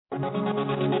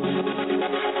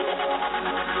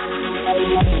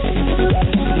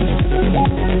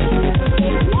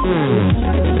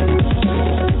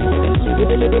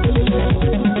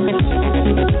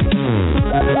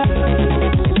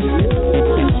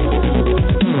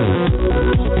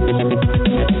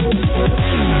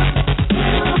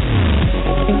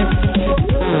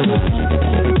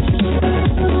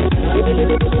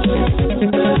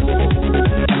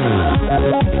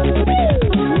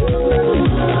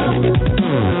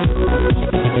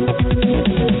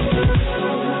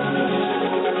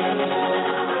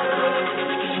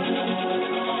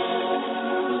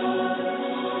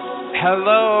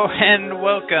Hello and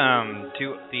welcome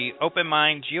to the Open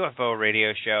Minds UFO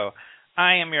radio show.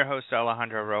 I am your host,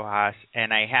 Alejandro Rojas,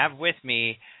 and I have with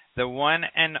me the one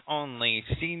and only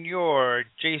Senor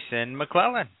Jason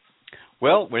McClellan.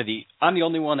 Well, I'm the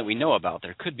only one that we know about.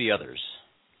 There could be others.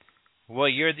 Well,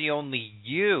 you're the only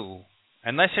you,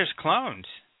 unless there's clones.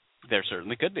 There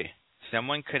certainly could be.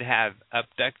 Someone could have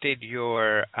abducted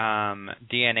your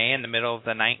DNA in the middle of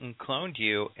the night and cloned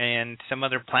you in some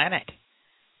other planet.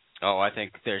 Oh, I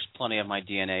think there's plenty of my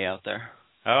DNA out there.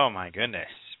 Oh, my goodness.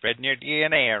 Spreading your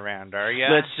DNA around, are you?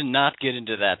 Let's not get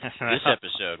into that this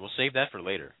episode. We'll save that for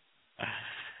later.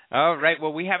 All right.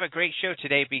 Well, we have a great show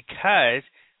today because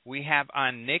we have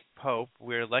on Nick Pope.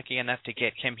 We're lucky enough to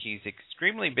get him. He's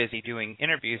extremely busy doing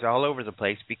interviews all over the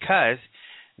place because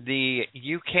the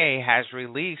UK has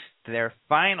released their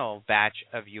final batch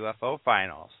of UFO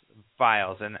files.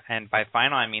 And by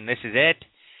final, I mean this is it.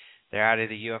 They're out of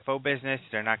the UFO business.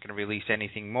 They're not going to release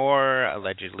anything more.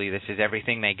 Allegedly, this is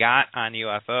everything they got on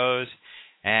UFOs.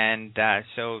 And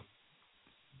so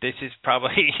this is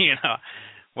probably,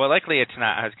 well, likely it's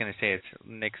not. I was going to say it's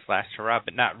Nick's last hurrah,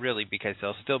 but not really, because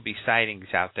there'll still be sightings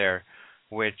out there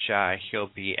which he'll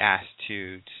be asked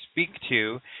to speak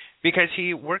to, because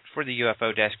he worked for the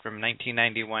UFO desk from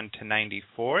 1991 to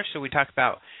 94. So we talk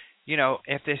about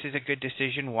if this is a good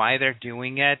decision, why they're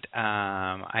doing it.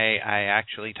 I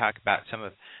actually talk about some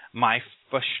of my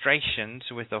frustrations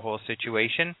with the whole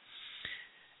situation.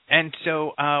 And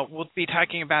so we'll be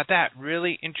talking about that.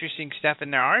 Really interesting stuff.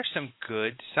 And there are some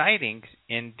good sightings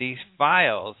in these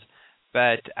files.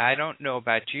 But I don't know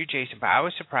about you, Jason, but I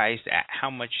was surprised at how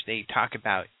much they talk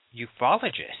about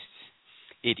ufologists.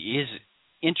 It is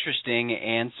interesting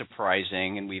and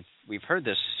surprising, and we've heard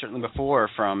this certainly before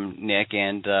from Nick,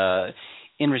 and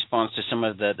in response to some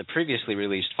of the previously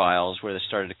released files where they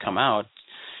started to come out,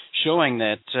 showing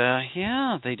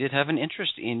that they did have an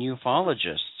interest in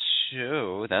ufologists.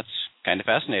 So that's kind of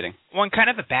fascinating. Well, and kind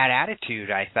of a bad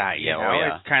attitude, I thought.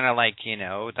 Yeah. It's kind of like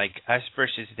like us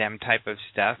versus them type of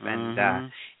stuff,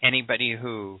 and anybody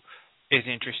who is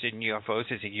interested in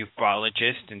UFOs is a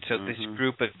ufologist, and so this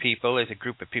group of people is a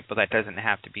group of people that doesn't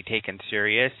have to be taken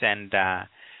serious. And I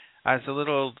was a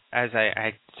little, as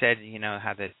I said,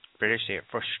 how the British say it,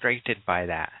 frustrated by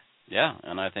that. Yeah,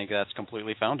 and I think that's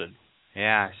completely founded.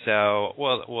 Yeah, so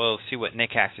we'll see what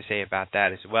Nick has to say about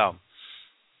that as well.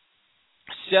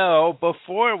 So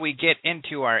before we get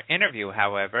into our interview,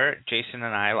 however, Jason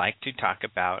and I like to talk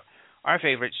about our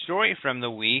favorite story from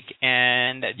the week.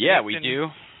 And yeah, Jason, we do.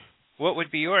 What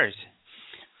would be yours?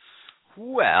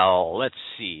 Well, let's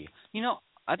see.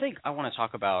 I think I want to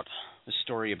talk about the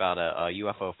story about a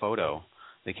UFO photo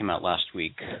that came out last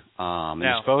week.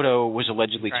 This photo was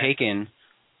allegedly taken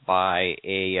by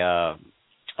a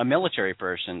military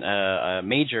person, a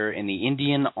major in the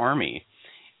Indian Army.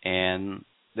 And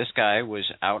this guy was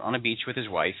out on a beach with his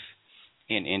wife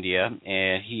in India,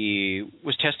 and he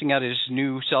was testing out his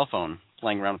new cell phone,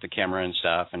 playing around with the camera and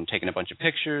stuff, and taking a bunch of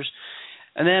pictures.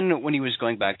 And then when he was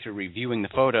going back to reviewing the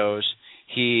photos,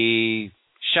 he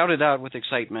shouted out with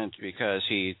excitement because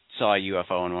he saw a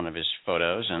UFO in one of his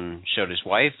photos and showed his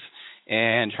wife.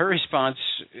 And her response,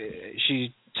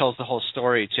 she tells the whole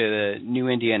story to the New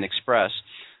Indian Express,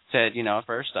 said, at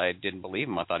first I didn't believe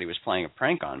him. I thought he was playing a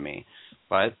prank on me.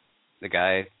 But the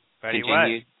guy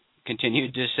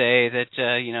continued to say that,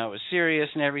 it was serious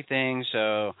and everything,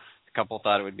 so the couple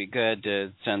thought it would be good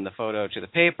to send the photo to the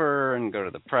paper and go to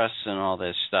the press and all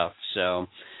this stuff. So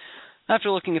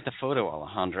after looking at the photo,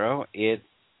 Alejandro, it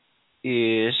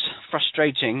is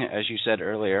frustrating, as you said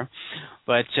earlier,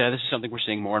 but this is something we're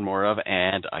seeing more and more of.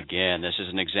 And again, this is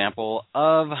an example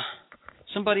of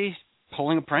somebody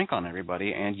pulling a prank on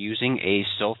everybody and using a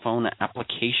cell phone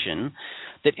application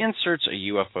that inserts a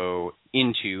UFO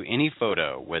into any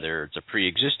photo, whether it's a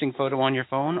pre-existing photo on your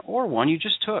phone or one you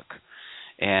just took.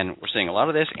 And we're seeing a lot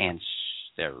of this, and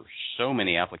there are so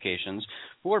many applications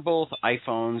for both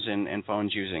iPhones and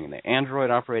phones using the Android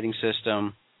operating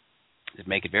system. that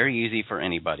make it very easy for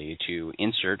anybody to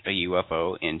insert a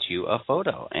UFO into a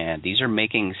photo. And these are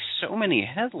making so many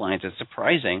headlines, it's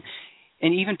surprising.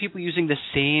 And even people using the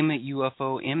same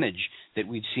UFO image that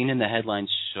we've seen in the headlines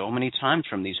so many times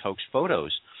from these hoax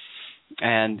photos.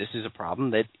 And this is a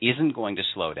problem that isn't going to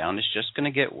slow down. It's just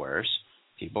going to get worse.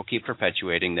 People keep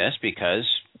perpetuating this because,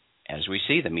 as we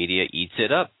see, the media eats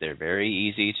it up. They're very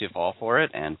easy to fall for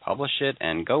it and publish it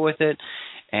and go with it.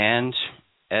 And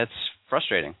it's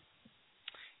frustrating.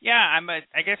 Yeah,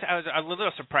 I guess I was a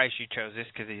little surprised you chose this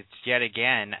because it's yet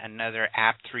again another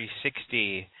App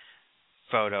 360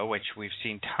 photo, which we've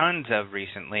seen tons of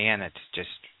recently, and it's just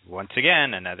once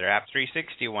again another App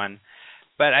 360 one.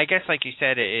 But I guess, like you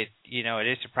said, it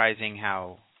is surprising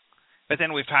how. But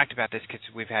then we've talked about this because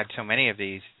we've had so many of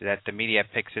these that the media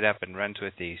picks it up and runs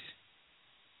with these.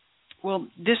 Well,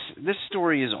 this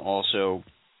story is also,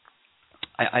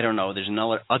 I don't know. There's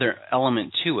another other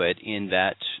element to it in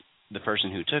that the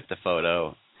person who took the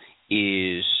photo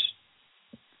is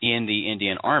in the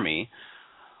Indian Army,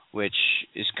 which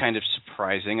is kind of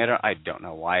surprising. I don't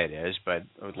know why it is, but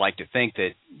I would like to think that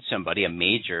somebody, a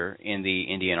major in the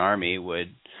Indian Army,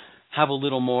 would have a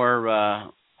little more,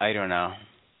 I don't know,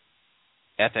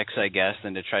 ethics, I guess,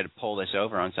 than to try to pull this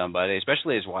over on somebody,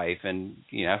 especially his wife. And,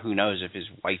 who knows if his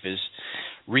wife is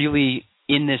really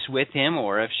in this with him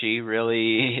or if she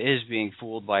really is being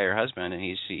fooled by her husband and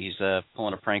he's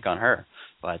pulling a prank on her.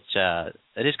 But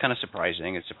it is kind of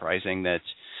surprising. It's surprising that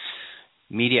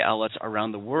media outlets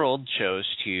around the world chose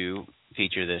to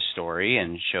feature this story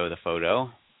and show the photo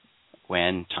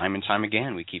when time and time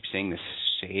again we keep seeing the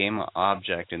same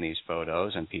object in these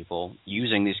photos and people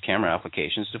using these camera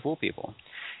applications to fool people.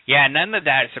 Yeah, none of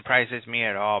that surprises me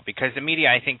at all because the media,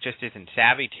 I think, just isn't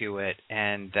savvy to it.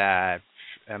 And a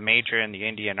major in the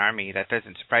Indian Army, that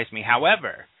doesn't surprise me.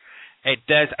 However, it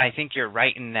does. I think you're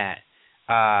right in that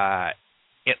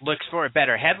it looks for a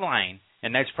better headline.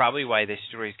 And that's probably why this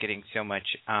story is getting so much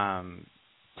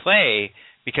play,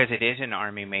 because it is an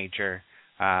Army major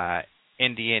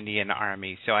in the Indian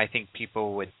Army. So I think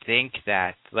people would think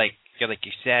that, like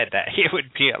you said, that he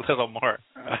would be a little more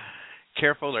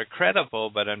careful or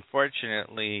credible. But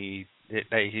unfortunately,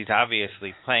 he's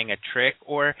obviously playing a trick.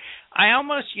 Or I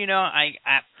almost,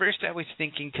 at first I was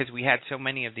thinking, because we had so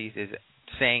many of these, is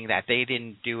saying that they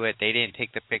didn't do it, they didn't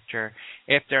take the picture,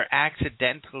 if they're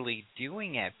accidentally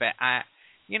doing it. But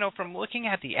from looking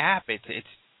at the app, it's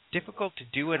difficult to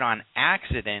do it on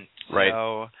accident. Right.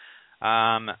 So,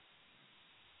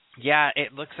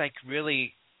 it looks like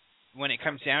really, when it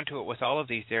comes down to it, with all of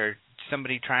these, there's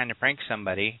somebody trying to prank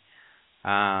somebody.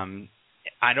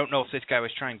 I don't know if this guy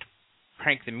was trying to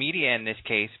prank the media in this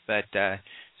case, but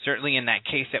certainly in that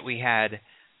case that we had a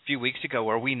few weeks ago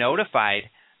where we notified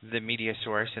the media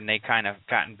source and they kind of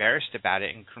got embarrassed about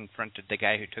it and confronted the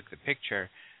guy who took the picture,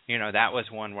 that was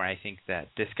one where I think that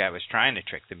this guy was trying to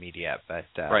trick the media. But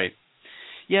right.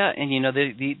 Yeah, and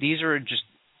these are just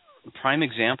prime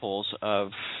examples of,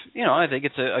 I think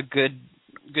it's a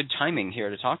good timing here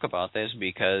to talk about this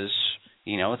because,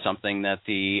 it's something that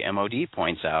the MOD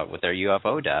points out with their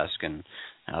UFO desk and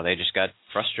how they just got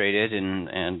frustrated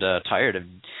and tired of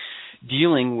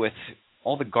dealing with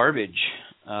all the garbage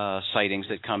sightings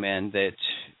that come in that,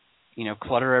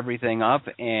 clutter everything up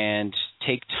and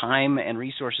take time and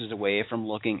resources away from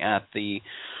looking at the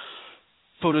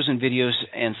photos and videos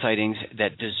and sightings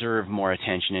that deserve more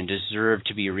attention and deserve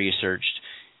to be researched,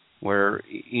 where,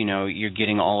 you're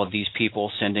getting all of these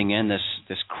people sending in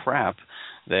this crap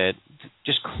that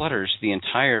just clutters the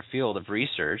entire field of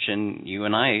research. And you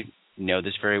and I know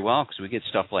this very well because we get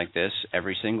stuff like this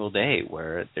every single day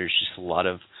where there's just a lot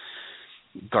of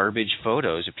garbage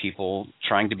photos of people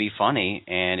trying to be funny,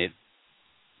 and it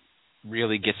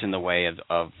really gets in the way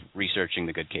of researching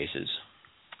the good cases.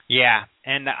 Yeah,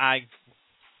 and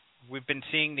we've been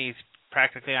seeing these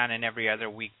practically on an every other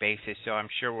week basis, so I'm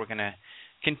sure we're going to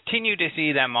continue to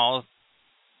see them all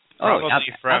probably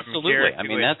from absolutely. here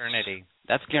to eternity.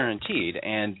 That's guaranteed.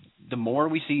 And the more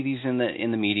we see these in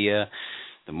the media,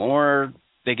 the more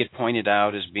they get pointed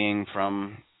out as being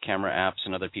from camera apps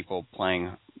and other people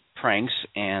playing pranks,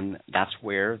 and that's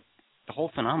where the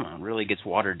whole phenomenon really gets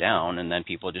watered down, and then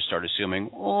people just start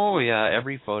assuming, oh, yeah,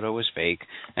 every photo is fake,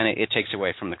 and it takes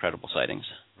away from the credible sightings.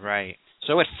 Right.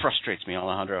 So it frustrates me,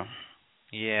 Alejandro.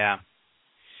 Yeah.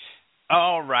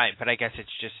 All right, but I guess it's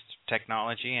just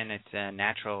technology, and it's a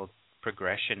natural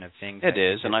progression of things. It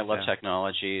is, and I love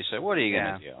technology, so what are you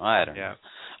going to do? I don't know.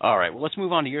 All right, well, let's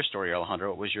move on to your story, Alejandro.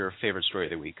 What was your favorite story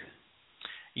of the week?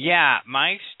 Yeah,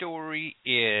 my story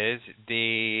is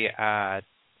the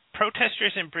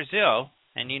protesters in Brazil,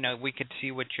 and, we could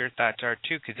see what your thoughts are,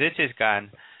 too, because this has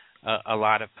gone a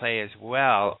lot of play as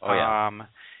well. Oh, yeah.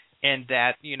 And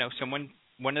that,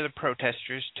 one of the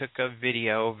protesters took a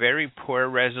video, very poor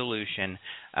resolution,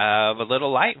 of a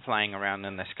little light flying around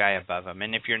in the sky above them.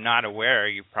 And if you're not aware,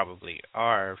 you probably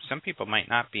are. Some people might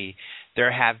not be.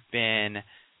 There have been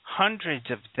hundreds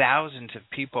of thousands of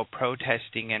people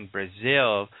protesting in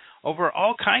Brazil over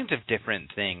all kinds of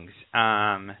different things.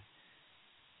 And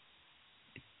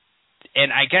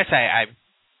I guess I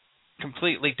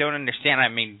completely don't understand. I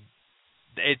mean,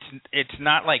 it's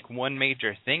not like one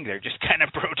major thing. They're just kind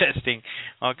of protesting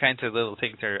all kinds of little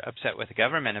things they're upset with the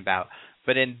government about.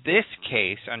 But in this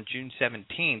case, on June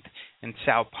 17th in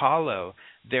Sao Paulo,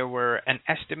 there were an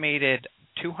estimated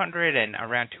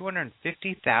around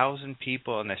 250,000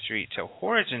 people in the street. So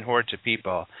hordes and hordes of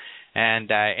people.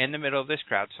 And in the middle of this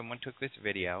crowd, someone took this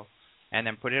video and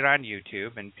then put it on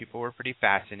YouTube, and people were pretty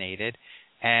fascinated.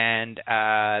 And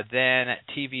then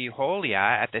TV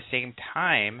Holia, at the same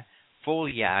time,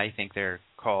 Folia, I think they're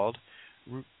called,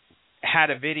 had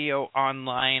a video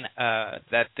online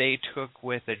that they took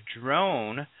with a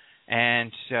drone,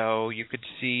 and so you could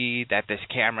see that this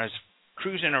camera's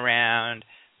cruising around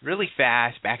really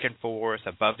fast, back and forth,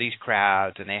 above these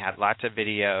crowds, and they had lots of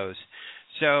videos.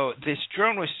 So this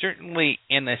drone was certainly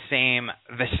in the same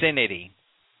vicinity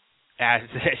as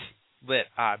this lit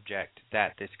object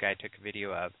that this guy took a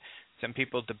video of. Some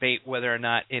people debate whether or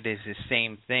not it is the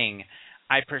same thing.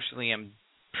 I personally am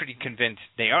pretty convinced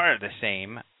they are the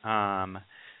same,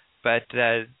 but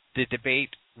the debate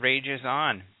rages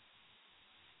on.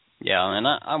 Yeah, and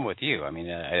I'm with you. I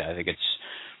mean, I think it's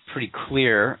pretty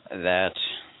clear that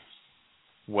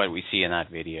what we see in that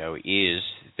video is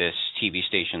this TV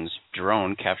station's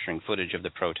drone capturing footage of the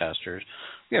protesters.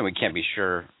 Yeah, we can't be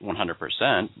sure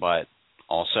 100%, but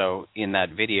also in that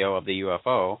video of the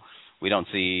UFO, we don't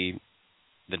see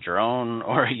the drone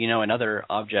or, another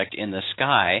object in the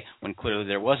sky, when clearly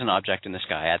there was an object in the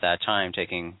sky at that time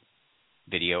taking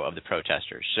video of the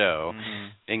protesters. So,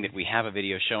 being that we have a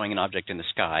video showing an object in the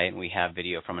sky and we have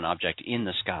video from an object in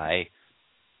the sky,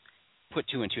 put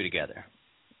two and two together.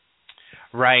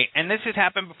 Right, and this has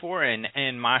happened before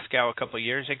in Moscow a couple of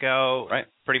years ago. Right.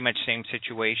 Pretty much same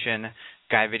situation.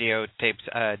 Guy videotapes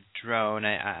a drone,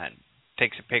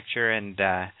 takes a picture, and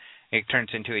it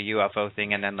turns into a UFO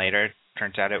thing, and then later it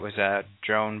turns out it was a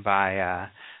drone by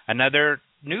another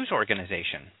news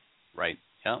organization. Right.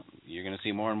 Yeah, you're going to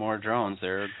see more and more drones.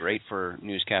 They're great for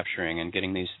news capturing and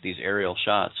getting these aerial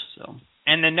shots. So.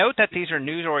 And the note that these are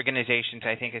news organizations,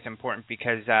 I think, is important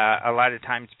because a lot of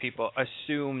times people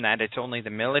assume that it's only the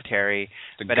military.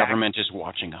 The government is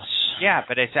watching us. Yeah,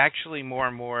 but it's actually more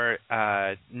and more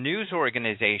news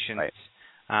organizations, right,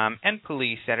 and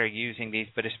police that are using these,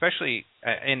 but especially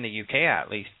in the UK at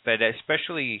least, but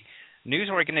especially news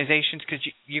organizations, because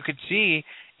you could see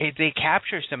they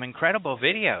capture some incredible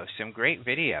videos, some great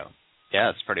video.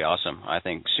 Yeah, it's pretty awesome. I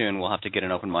think soon we'll have to get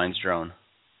an Open Minds drone.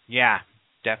 Yeah,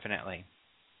 definitely.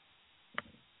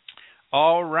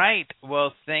 All right.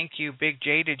 Well, thank you, Big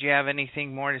J. Did you have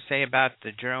anything more to say about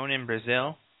the drone in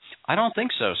Brazil? I don't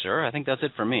think so, sir. I think that's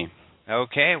it for me.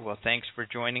 Okay. Well, thanks for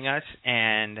joining us,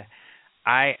 and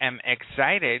I am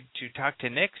excited to talk to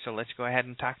Nick, so let's go ahead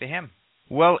and talk to him.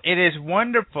 Well, it is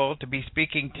wonderful to be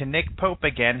speaking to Nick Pope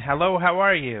again. Hello, how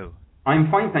are you? I'm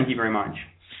fine, thank you very much.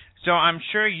 So I'm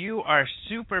sure you are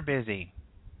super busy.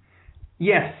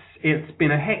 Yes, it's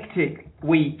been a hectic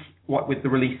week, what with the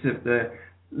release of the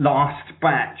last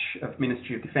batch of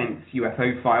Ministry of Defence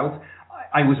UFO files.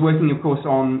 I was working, of course,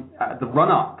 on the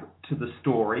run-up to the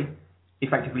story,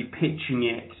 effectively pitching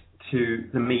it to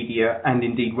the media and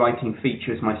indeed writing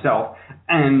features myself.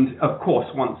 And, of course,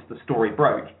 once the story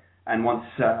broke and once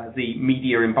the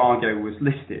media embargo was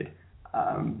lifted,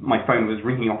 my phone was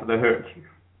ringing off the hook.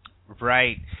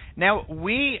 Right. Now,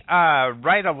 we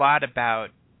write a lot about,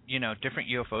 different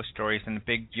UFO stories and the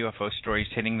big UFO stories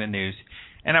hitting the news.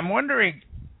 And I'm wondering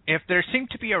if there seemed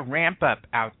to be a ramp-up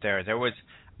out there. There was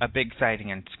a big sighting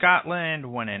in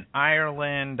Scotland, one in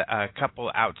Ireland, a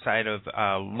couple outside of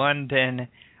London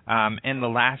in the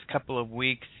last couple of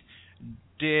weeks.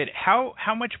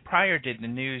 How much prior did the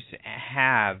news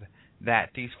have that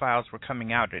these files were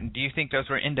coming out? And do you think those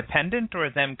were independent or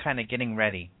them kind of getting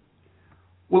ready?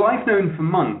 Well, I've known for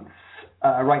months,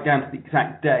 right down to the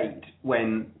exact date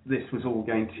when this was all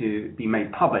going to be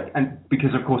made public. And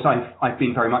because, of course, I've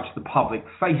been very much the public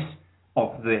face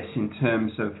of this in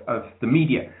terms of the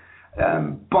media.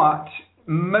 But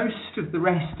most of the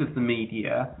rest of the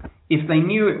media, if they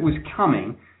knew it was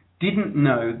coming, didn't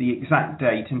know the exact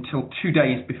date until 2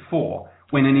 days before,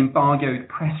 when an embargoed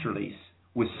press release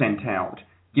was sent out,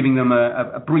 giving them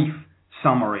a brief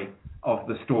summary of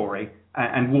the story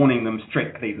and warning them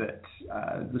strictly that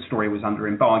the story was under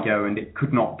embargo and it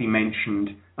could not be mentioned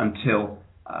until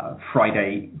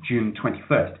Friday, June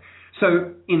 21st.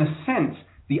 So, in a sense,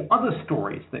 the other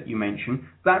stories that you mentioned,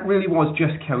 that really was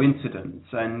just coincidence,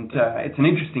 and it's an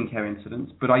interesting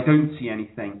coincidence, but I don't see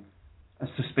anything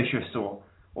suspicious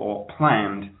or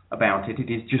planned about it.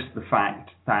 It is just the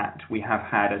fact that we have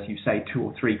had, as you say, 2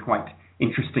 or 3 quite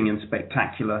interesting and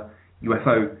spectacular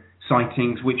UFO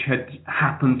sightings which had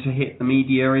happened to hit the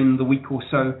media in the week or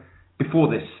so before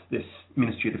this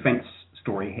Ministry of Defense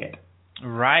story hit.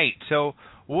 Right. So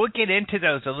we'll get into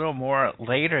those a little more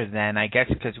later then, I guess,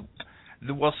 because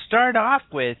we'll start off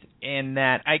with in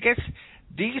that I guess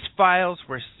these files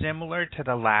were similar to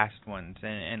the last ones,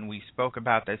 and we spoke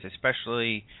about this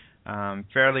especially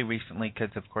fairly recently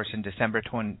because, of course, in December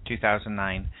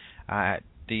 2009,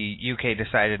 the UK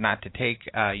decided not to take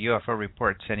UFO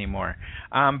reports anymore.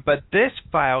 But this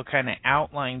file kind of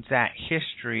outlines that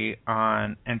history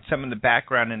on and some of the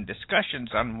background and discussions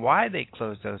on why they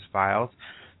closed those files.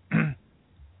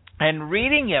 And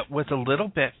reading it was a little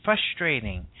bit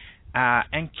frustrating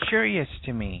and curious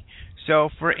to me. So,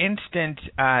 for instance,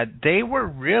 they were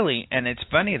really, and it's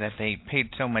funny that they paid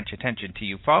so much attention to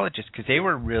ufologists because they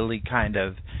were really kind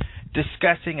of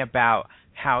discussing about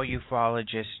how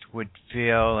ufologists would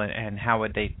feel and how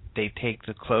would they take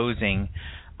the closing.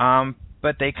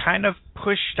 But they kind of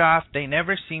pushed off. They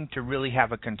never seemed to really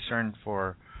have a concern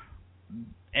for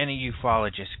any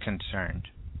ufologist concerned.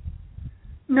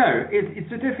 No,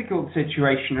 it's a difficult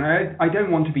situation. I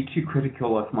don't want to be too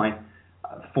critical of my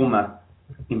former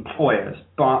employers,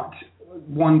 but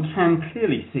one can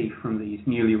clearly see from these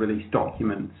newly released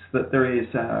documents that there is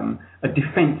a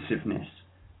defensiveness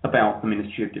about the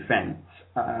Ministry of Defense,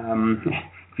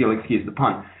 if you'll excuse the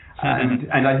pun.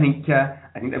 And I think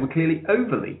they were clearly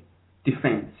overly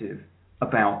defensive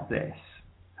about this.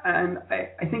 And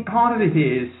I think part of it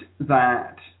is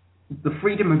that the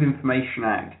Freedom of Information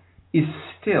Act is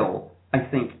still, I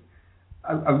think,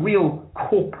 a real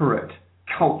corporate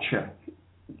culture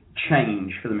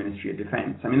change for the Ministry of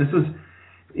Defense. I mean,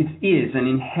 it is an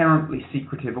inherently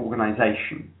secretive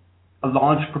organization, a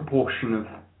large proportion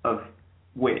of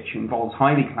which involves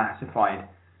highly classified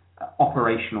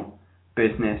operational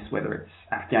business, whether it's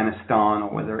Afghanistan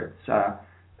or whether it's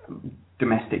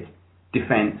domestic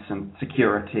defense and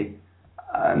security.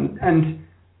 And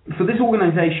for this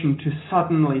organization to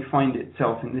suddenly find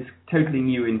itself in this totally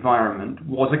new environment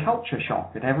was a culture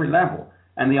shock at every level.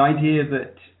 And the idea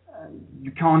that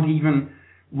you can't even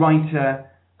write a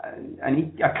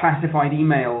classified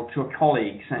email to a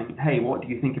colleague saying, hey, what do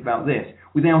you think about this,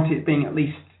 without it being at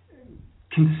least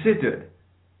considered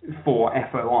for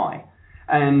FOI.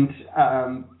 And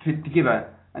to give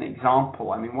an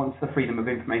example, I mean, once the Freedom of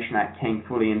Information Act came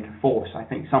fully into force, I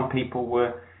think some people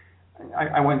were,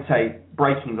 I won't say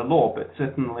breaking the law, but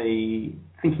certainly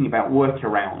thinking about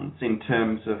workarounds in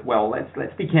terms of, well,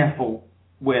 let's be careful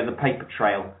where the paper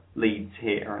trail leads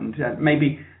here, and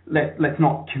maybe let's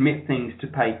not commit things to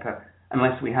paper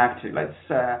unless we have to.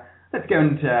 Let's go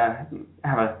and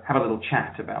have a little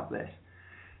chat about this.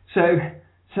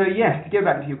 So yes, to go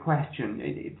back to your question,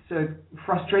 it's a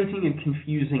frustrating and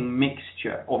confusing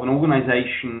mixture of an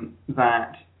organization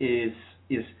that is,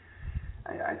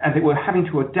 as it were, having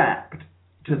to adapt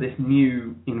to this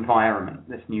new environment,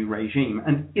 this new regime,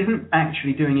 and isn't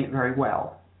actually doing it very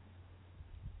well.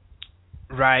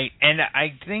 Right, and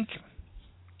I think,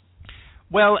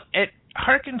 well, it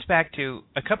harkens back to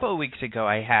a couple of weeks ago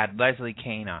I had Leslie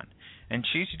Kane on, and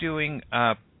she's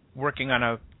working on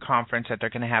a conference that they're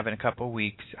going to have in a couple of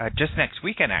weeks, just next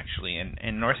weekend actually,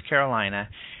 in North Carolina,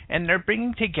 and they're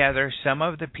bringing together some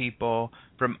of the people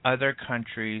from other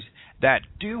countries that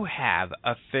do have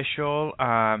official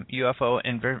UFO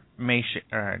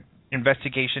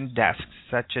investigation desks,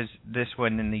 such as this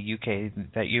one in the UK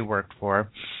that you worked for.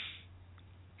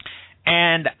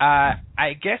 And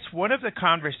I guess one of the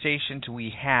conversations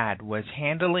we had was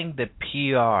handling the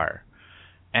PR,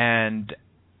 and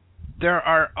there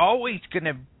are always going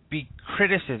to be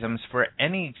criticisms for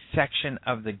any section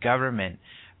of the government,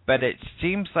 but it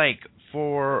seems like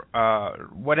for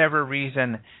whatever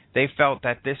reason they felt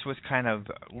that this was kind of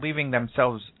leaving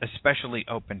themselves especially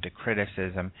open to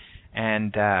criticism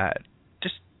and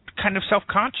just kind of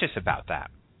self-conscious about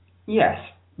that. Yes.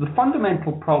 The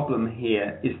fundamental problem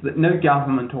here is that no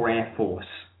government or air force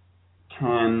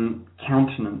can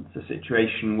countenance a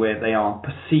situation where they are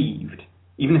perceived,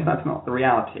 even if that's not the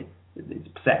reality, it's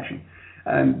perception.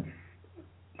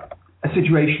 A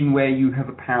situation where you have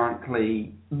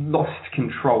apparently lost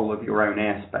control of your own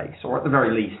airspace, or at the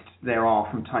very least, there are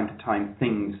from time to time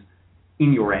things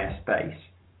in your airspace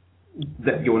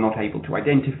that you're not able to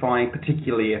identify,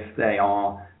 particularly if they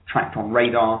are tracked on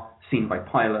radar, seen by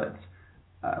pilots,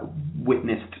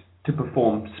 witnessed to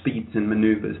perform speeds and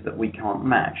maneuvers that we can't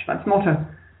match. That's not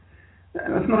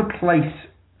a place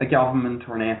a government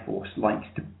or an air force likes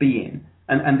to be in,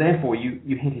 and therefore you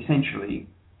hit essentially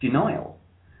denial.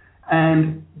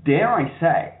 And dare I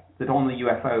say that on the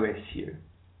UFO issue,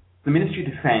 the Ministry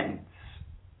of Defense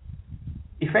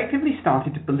effectively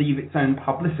started to believe its own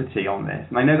publicity on this.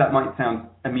 And I know that might sound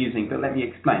amusing, but let me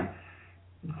explain.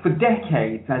 For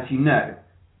decades, as you know,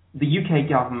 the UK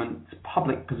government's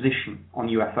public position on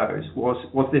UFOs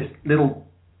was this little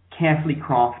carefully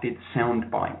crafted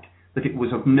soundbite that it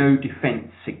was of no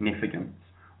defence significance,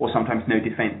 or sometimes no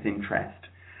defence interest.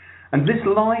 And this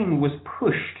line was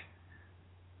pushed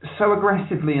so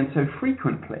aggressively and so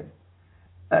frequently,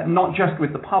 not just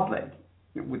with the public,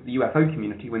 with the UFO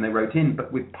community when they wrote in,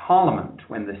 but with Parliament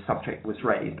when this subject was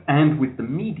raised, and with the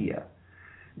media,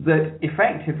 that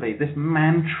effectively this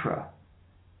mantra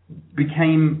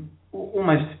became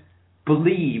almost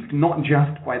believed not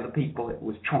just by the people it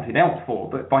was trotted out for,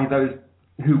 but by those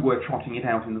who were trotting it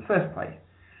out in the first place.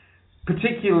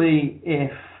 Particularly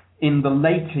if, in the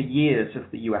later years of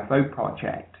the UFO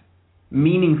project,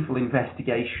 meaningful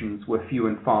investigations were few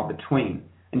and far between,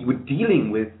 and you were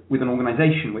dealing with an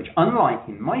organization which, unlike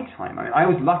in my time, I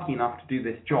was lucky enough to do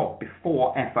this job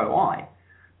before FOI.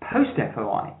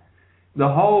 Post-FOI, the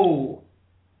whole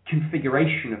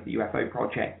configuration of the UFO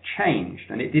project changed,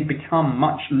 and it did become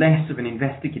much less of an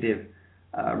investigative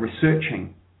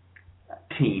researching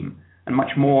team and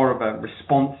much more of a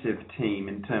responsive team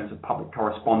in terms of public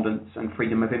correspondence and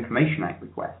Freedom of Information Act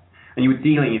requests. And you were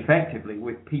dealing effectively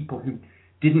with people who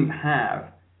didn't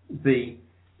have the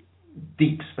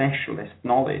deep specialist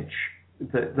knowledge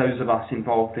that those of us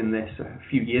involved in this a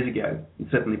few years ago, and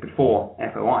certainly before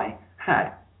FOI,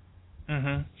 had.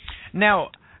 Mm-hmm.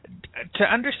 Now, to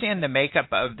understand the makeup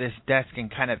of this desk and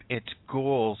kind of its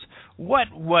goals, what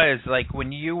was, like,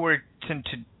 when you were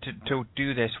to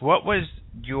do this, what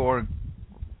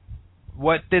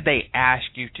did they ask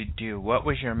you to do? What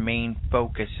was your main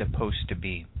focus supposed to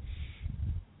be?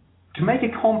 To make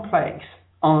a complex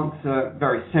answer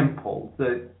very simple,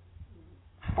 the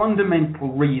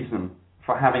fundamental reason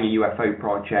for having a UFO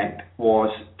project was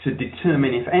to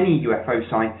determine if any UFO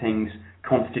sightings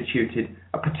constituted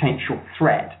a potential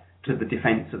threat to the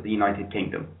defense of the United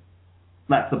Kingdom.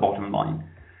 That's the bottom line.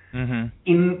 Mm-hmm.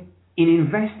 In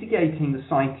investigating the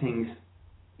sightings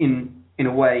in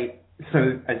a way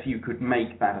so as you could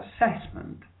make that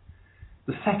assessment,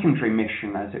 the secondary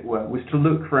mission, as it were, was to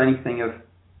look for anything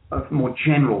of more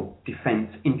general defense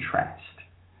interest.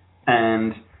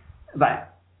 And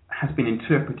that has been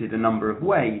interpreted a number of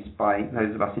ways by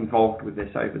those of us involved with this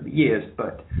over the years,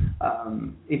 but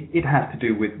it has to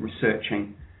do with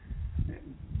researching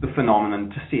the phenomenon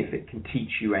to see if it can teach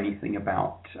you anything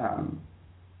about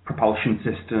propulsion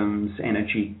systems,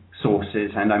 energy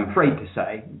sources, and I'm afraid to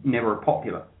say, never a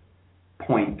popular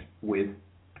point with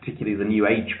particularly the New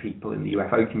Age people in the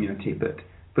UFO community,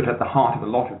 but at the heart of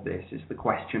a lot of this is the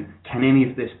question, can any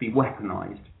of this be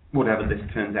weaponized, whatever this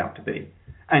turns out to be?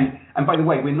 And by the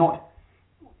way, we're not,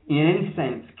 in any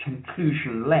sense,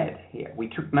 conclusion-led here. We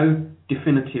took no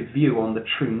definitive view on the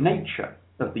true nature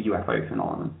of the UFO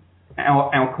phenomenon.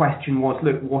 Our question was,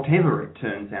 look, whatever it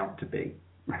turns out to be,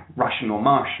 Russian or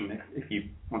Martian, if you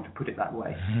want to put it that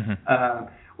way,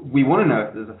 we want to know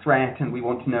if there's a threat, and we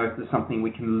want to know if there's something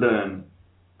we can learn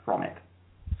from it.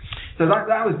 So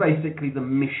that was basically the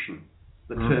mission,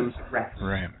 the terms of reference.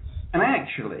 Right. And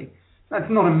actually, that's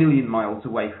not a million miles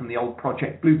away from the old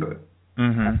Project Bluebird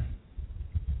in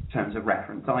terms of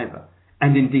reference either.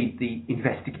 And indeed, the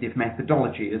investigative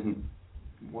methodology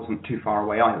wasn't too far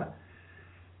away either.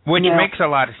 Which makes a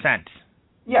lot of sense.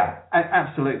 Yeah,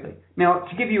 absolutely. Now,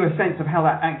 to give you a sense of how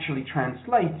that actually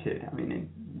translated, I mean,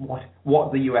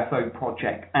 what the UFO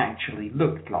project actually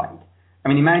looked like. I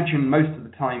mean, imagine most of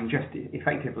the time just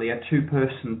effectively a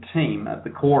two-person team at the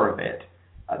core of it,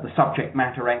 the subject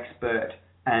matter expert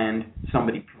and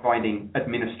somebody providing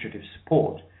administrative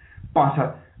support, but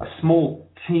a small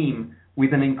team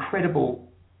with an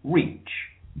incredible reach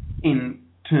in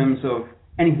terms of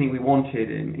anything we wanted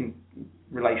in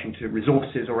relation to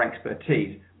resources or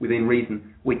expertise within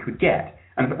reason we could get.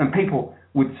 And people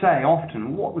would say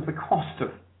often, what was the cost of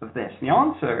this? And the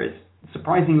answer is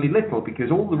surprisingly little,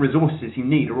 because all the resources you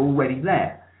need are already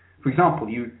there. For example,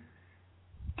 you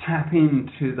tap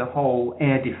into the whole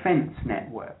air defense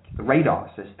network, the radar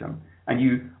system, and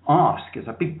you ask, as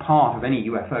a big part of any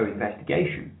UFO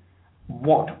investigation,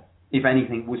 what, if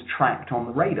anything, was tracked on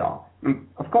the radar. And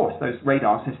of course, those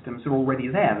radar systems are already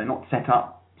there. They're not set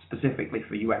up specifically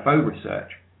for UFO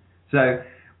research. So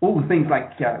all the things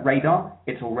like radar,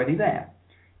 it's already there.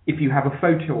 If you have a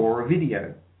photo or a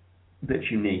video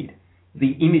that you need,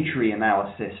 the imagery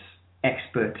analysis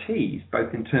expertise,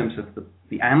 both in terms of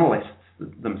the analysts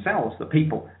themselves, the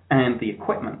people, and the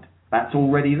equipment, that's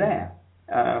already there,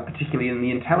 particularly in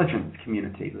the intelligence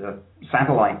community, the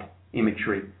satellite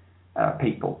imagery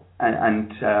people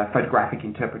and photographic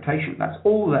interpretation, that's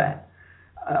all there.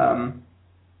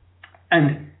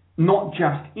 And not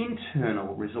just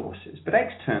internal resources, but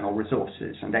external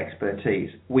resources and expertise.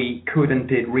 We could and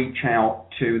did reach out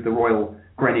to the Royal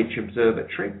Greenwich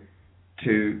Observatory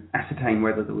to ascertain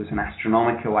whether there was an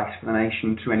astronomical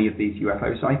explanation to any of these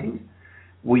UFO sightings.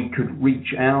 We could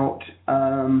reach out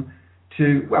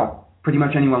to, well, pretty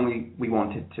much anyone we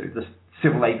wanted to. The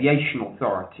Civil Aviation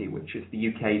Authority, which is the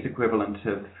UK's equivalent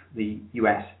of the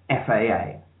US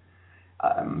FAA.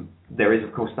 There is,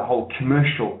 of course, the whole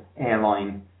commercial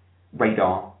airline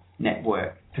radar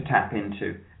network to tap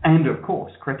into. And, of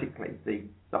course, critically,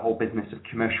 the whole business of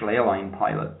commercial airline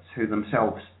pilots who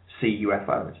themselves see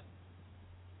UFOs.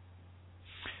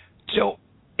 So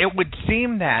it would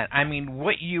seem that, I mean,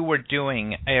 what you were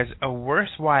doing is a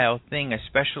worthwhile thing,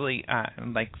 especially,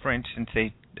 like, for instance,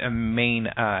 a main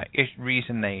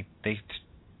reason they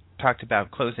talked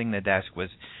about closing the desk was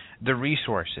the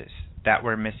resources that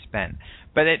were misspent.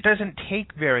 But it doesn't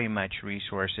take very much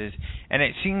resources, and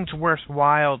it seems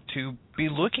worthwhile to be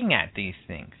looking at these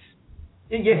things.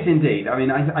 Yes, indeed. I mean,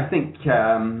 I think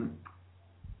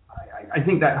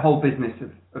that whole business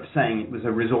of saying it was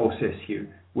a resource issue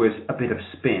was a bit of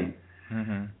spin.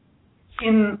 Mm-hmm.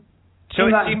 In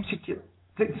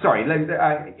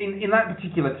that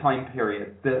particular time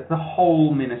period, the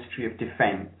whole Ministry of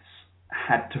Defence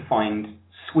had to find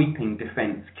sweeping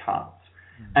defence cuts.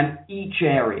 And each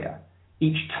area,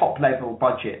 each top-level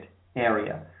budget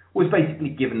area, was basically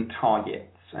given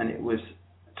targets, and it was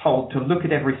told to look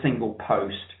at every single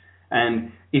post,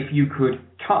 and if you could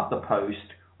cut the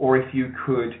post, or if you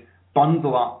could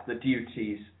bundle up the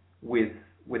duties with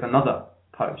another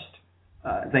post,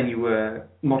 then you were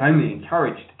not only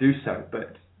encouraged to do so,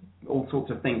 but all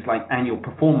sorts of things like annual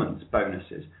performance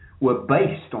bonuses were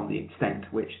based on the extent to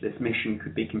which this mission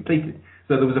could be completed.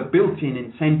 So there was a built-in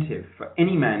incentive for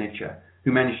any manager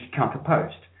who managed to cut a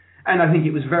post. And I think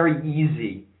it was very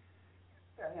easy,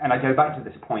 and I go back to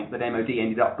this point, that MOD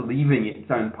ended up believing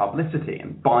its own publicity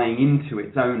and buying into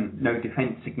its own no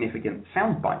defence significant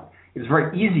soundbite. It was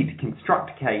very easy to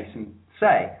construct a case and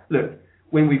say, look,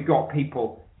 when we've got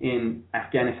people in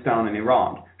Afghanistan and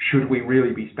Iran, should we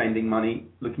really be spending money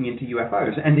looking into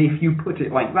UFOs? And if you put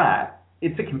it like that,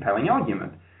 it's a compelling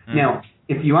argument. Mm. Now,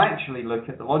 if you actually look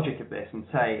at the logic of this and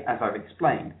say, as I've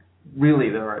explained, really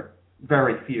there are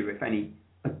very few, if any,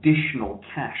 additional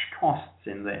cash costs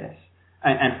in this,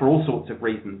 and for all sorts of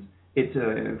reasons, it's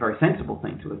a very sensible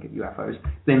thing to look at UFOs,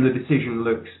 then the decision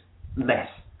looks less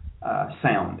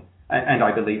sound. And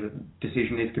I believe the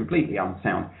decision is completely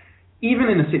unsound. Even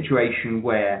in a situation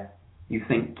where you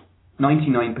think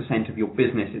 99% of your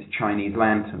business is Chinese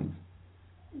lanterns,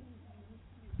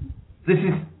 this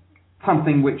is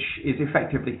something which is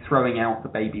effectively throwing out the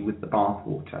baby with the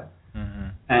bathwater. Mm-hmm.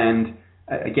 And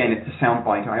again, it's a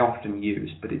soundbite I often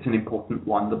use, but it's an important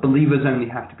one. The believers only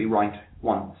have to be right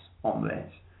once on this.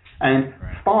 And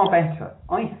far better,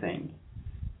 I think,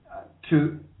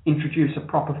 to introduce a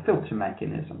proper filter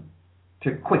mechanism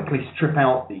to quickly strip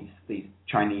out these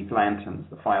Chinese lanterns,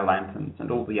 the fire lanterns, and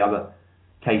all the other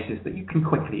cases that you can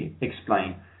quickly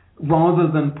explain,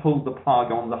 rather than pull the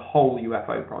plug on the whole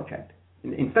UFO project.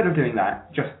 Instead of doing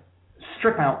that, just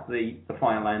strip out the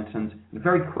fire lanterns and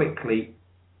very quickly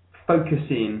focus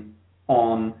in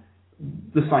on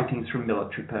the sightings from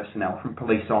military personnel, from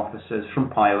police officers, from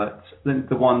pilots,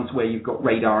 the ones where you've got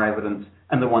radar evidence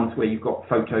and the ones where you've got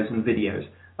photos and videos.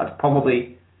 That's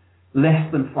probably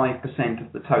less than 5%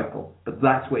 of the total, but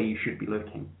that's where you should be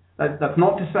looking. That's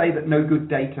not to say that no good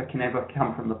data can ever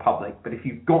come from the public, but if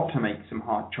you've got to make some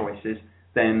hard choices,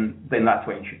 then that's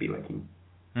where you should be looking.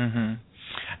 Mm-hmm.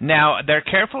 Now, they're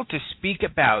careful to speak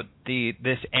about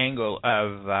this angle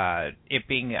of it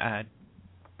being an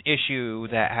issue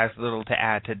that has little to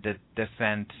add to the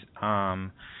defense,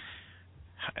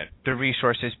 the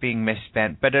resources being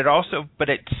misspent, but it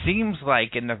seems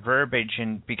like in the verbiage,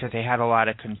 and because they had a lot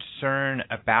of concern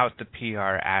about the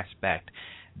PR aspect,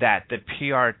 that the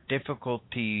PR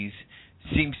difficulties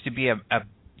seems to be a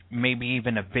maybe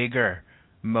even a bigger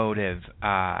motive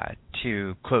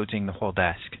to closing the whole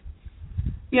desk.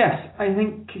 Yes, I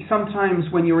think sometimes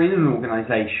when you're in an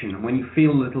organization, when you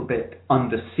feel a little bit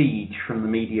under siege from the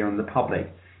media and the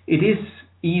public, it is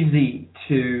easy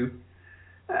to,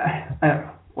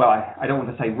 well, I don't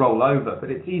want to say roll over, but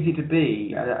it's easy to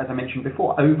be, as I mentioned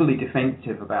before, overly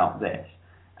defensive about this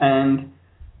and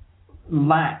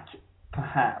lack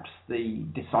perhaps the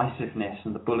decisiveness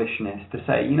and the bullishness to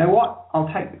say, you know what,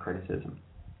 I'll take the criticism.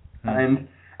 And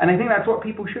I think that's what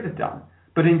people should have done.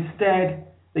 But instead,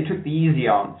 they took the easy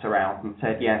answer out and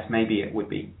said, yes, maybe it would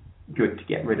be good to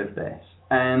get rid of this.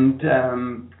 And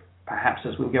perhaps,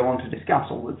 as we'll go on to discuss,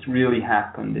 all that's really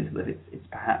happened is that it's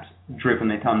perhaps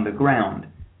driven it underground,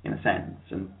 in a sense,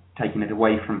 and taken it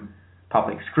away from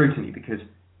public scrutiny, because,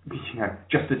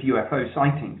 just as UFO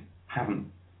sightings haven't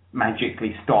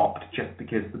magically stopped just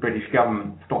because the British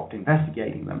government stopped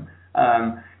investigating them,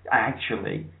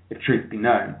 actually, if truth be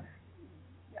known,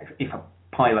 if a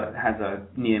pilot has a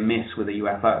near miss with a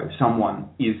UFO, someone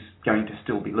is going to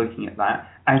still be looking at that,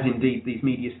 as indeed these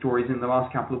media stories in the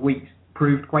last couple of weeks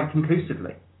proved quite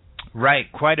conclusively.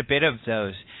 Right, quite a bit of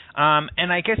those.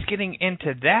 And I guess getting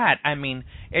into that, I mean,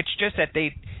 it's just that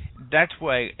that's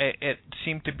why it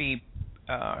seemed to be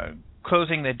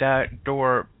closing the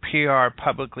door PR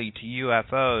publicly to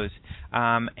UFOs.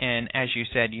 And as you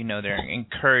said, they're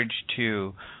encouraged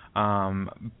to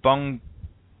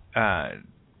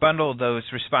bundle those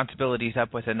responsibilities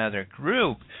up with another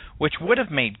group, which would have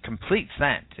made complete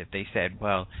sense if they said,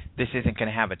 well, this isn't going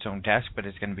to have its own desk, but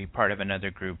it's going to be part of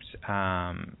another group's,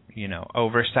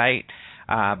 oversight.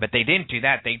 But they didn't do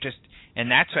that.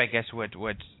 And that's, I guess,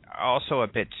 what's also a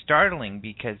bit startling,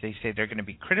 because they say they're going to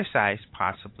be criticized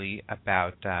possibly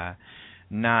about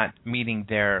not meeting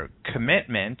their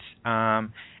commitments,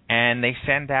 and they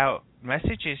send out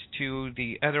messages to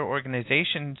the other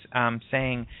organizations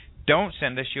saying, don't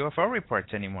send us UFO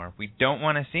reports anymore. We don't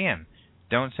want to see them.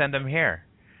 Don't send them here.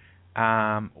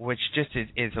 Which just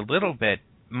is a little bit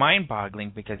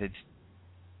mind-boggling, because it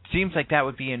seems like that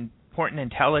would be important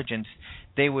intelligence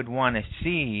they would want to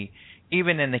see,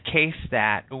 even in the case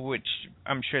that, which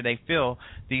I'm sure they feel,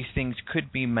 these things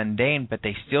could be mundane, but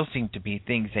they still seem to be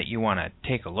things that you want to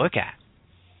take a look at.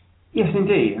 Yes,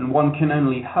 indeed. And one can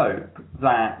only hope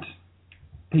that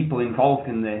people involved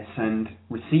in this and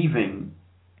receiving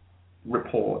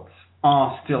reports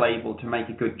are still able to make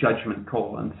a good judgment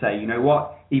call and say, you know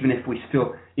what, even if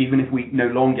we no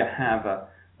longer have a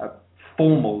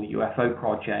formal UFO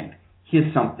project,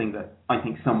 here's something that I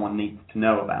think someone needs to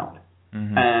know about.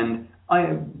 Mm-hmm. And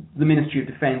the Ministry of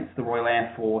Defence, the Royal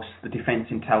Air Force, the Defence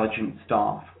Intelligence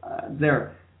Staff,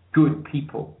 they're good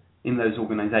people in those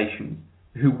organisations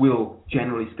who will,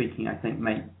 generally speaking, I think,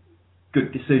 make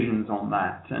good decisions on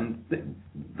that. And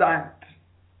that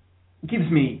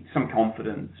gives me some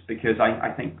confidence, because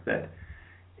I think that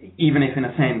even if in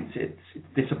a sense it's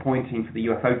disappointing for the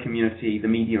UFO community, the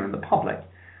media and the public,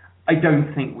 I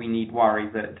don't think we need worry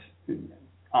that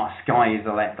our skies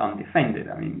are left undefended.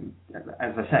 I mean,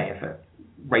 as I say, if a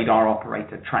radar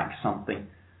operator tracks something,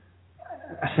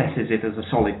 assesses it as a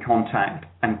solid contact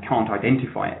and can't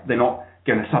identify it, they're not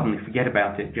going to suddenly forget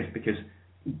about it just because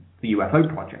the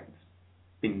UFO project's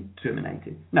been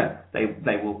terminated. No,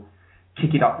 they will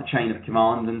kick it up the chain of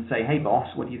command and say, hey boss,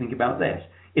 what do you think about this?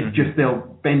 It's just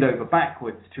they'll bend over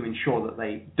backwards to ensure that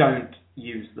they don't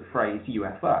use the phrase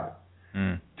UFO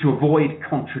to avoid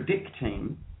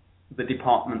contradicting the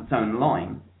department's own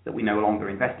line that we no longer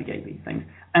investigate these things,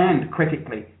 and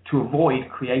critically to avoid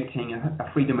creating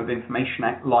a Freedom of Information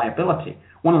Act liability.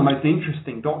 One of the most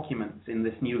interesting documents in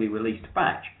this newly released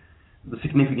batch, the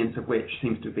significance of which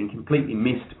seems to have been completely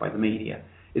missed by the media,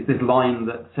 is this line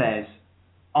that says,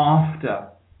 after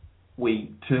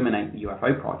we terminate the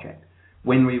UFO project,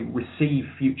 when we receive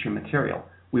future material,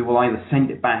 we will either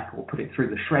send it back or put it through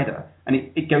the shredder. And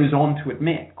it goes on to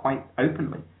admit quite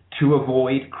openly to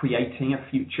avoid creating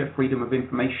a future Freedom of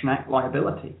Information Act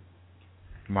liability.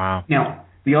 Wow. Now,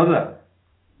 the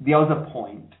other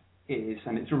point is,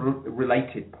 and it's a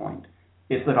related point,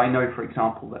 is that I know, for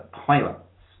example, that pilots,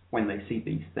 when they see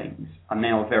these things, are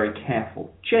now very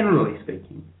careful, generally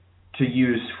speaking, to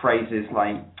use phrases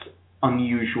like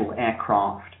unusual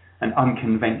aircraft and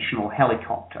unconventional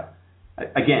helicopter.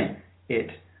 Again, it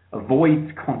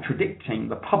avoids contradicting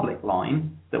the public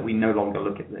line that we no longer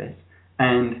look at this,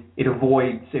 and it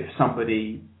avoids if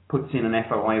somebody puts in an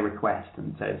FOI request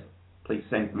and says, please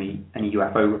send me any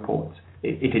UFO reports.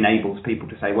 It enables people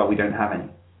to say, well, we don't have any.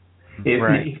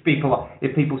 If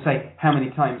people say, how many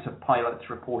times have pilots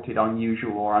reported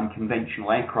unusual or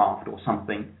unconventional aircraft or some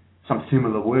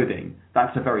similar wording,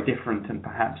 that's a very different and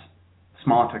perhaps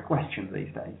smarter question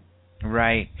these days.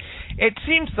 Right. It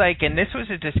seems like, and this was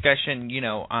a discussion,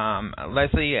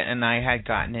 Leslie and I had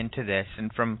gotten into this,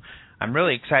 and from I'm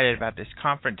really excited about this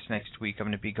conference next week. I'm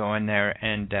going to be going there,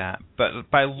 and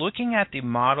but by looking at the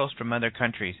models from other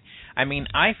countries, I mean,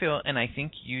 I feel, and I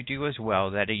think you do as well,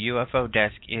 that a UFO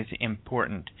desk is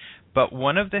important. But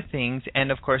one of the things,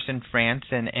 and of course in France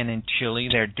and in Chile,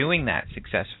 they're doing that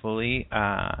successfully.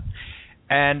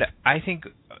 And I think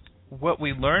what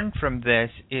we learned from this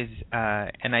is,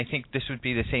 and I think this would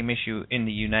be the same issue in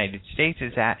the United States,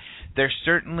 is that there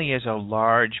certainly is a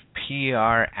large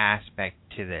PR aspect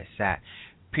to this, that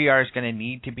PR is going to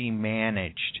need to be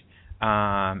managed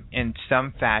in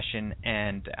some fashion,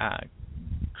 and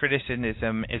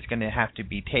criticism is going to have to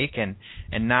be taken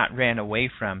and not ran away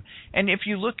from. And if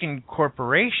you look in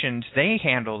corporations, they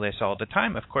handle this all the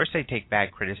time. Of course they take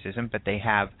bad criticism, but they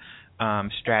have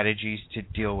strategies to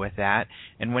deal with that.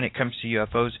 And when it comes to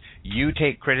UFOs, you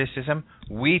take criticism,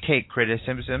 we take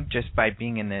criticism just by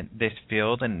being in this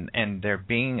field, and there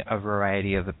being a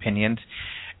variety of opinions.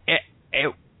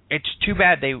 It's too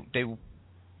bad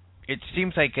it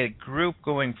seems like a group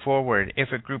going forward,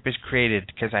 if a group is created,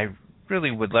 because I really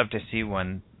would love to see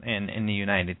one in the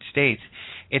United States,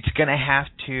 it's going to have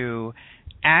to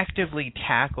actively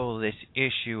tackle this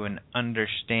issue and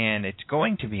understand it's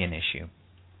going to be an issue.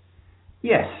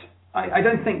 Yes, I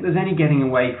don't think there's any getting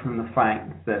away from the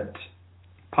fact that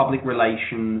public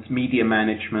relations, media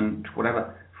management,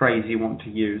 whatever phrase you want to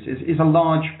use, is a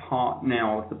large part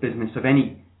now of the business of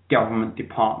any government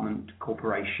department,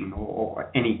 corporation, or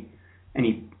any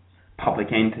public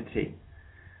entity.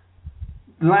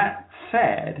 That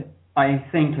said, I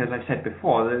think, as I said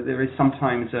before, there is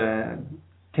sometimes a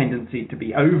tendency to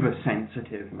be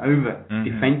oversensitive and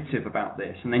over-defensive about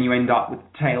this, and then you end up with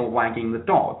the tail wagging the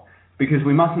dog. Because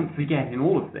we mustn't forget in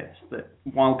all of this that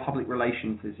while public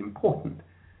relations is important,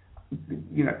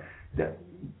 you know,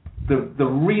 the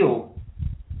real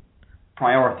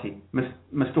priority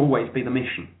must always be the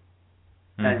mission.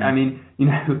 I mean, you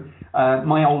know,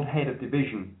 my old head of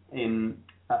division in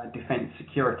defense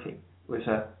security was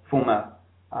a former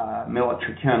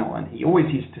military colonel, and he always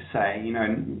used to say, you know,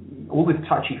 all this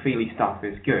touchy-feely stuff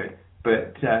is good,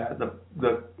 but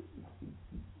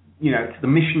it's the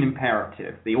mission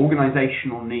imperative, the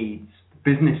organizational needs,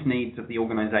 business needs of the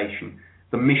organization,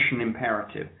 the mission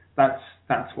imperative. That's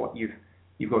what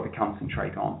you've got to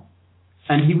concentrate on.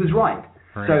 And he was right.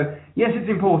 So yes, it's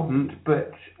important,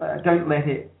 but don't let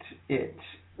it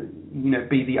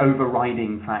be the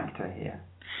overriding factor here.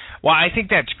 Well, I think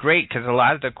that's great, because a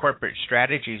lot of the corporate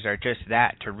strategies are just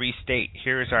that, to restate,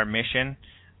 here's our mission,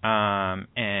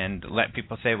 and let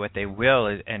people say what they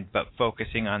will, but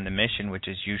focusing on the mission, which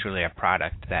is usually a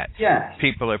product that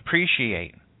people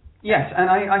appreciate. Yes, and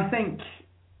I think,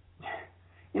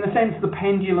 in a sense, the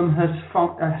pendulum has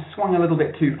swung a little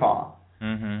bit too far.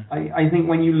 Mm-hmm. I think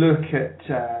when you look at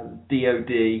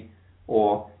DOD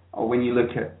or when you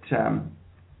look at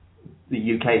the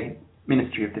UK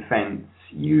Ministry of Defence,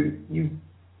 you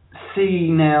see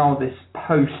now this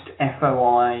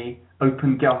post-FOI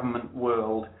open government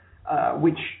world,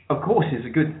 which of course is a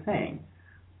good thing,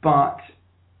 but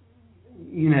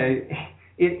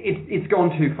it's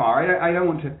gone too far. I don't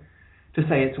want to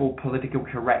say it's all political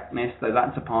correctness, though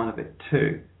that's a part of it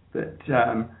too. But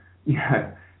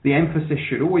the emphasis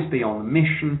should always be on the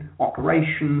mission,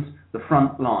 operations, the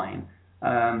front line,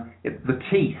 the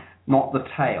teeth, not the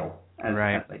tail, as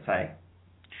they say.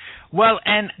 Well,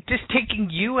 and just taking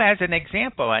you as an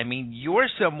example, I mean, you're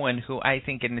someone who I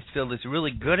think in this field is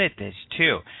really good at this,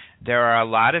 too. There are a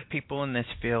lot of people in this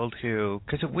field who,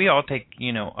 because we all take,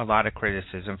 a lot of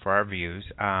criticism for our views,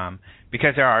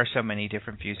 because there are so many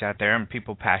different views out there, and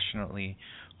people passionately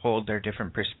hold their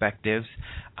different perspectives.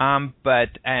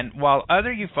 But while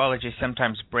other ufologists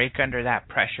sometimes break under that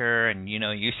pressure, and,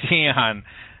 you see on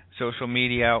social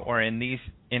media or in these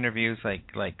interviews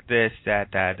like this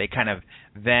that they kind of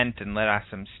vent and let off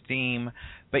some steam,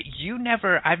 but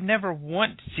I've never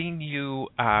once seen you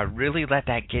really let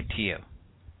that get to you.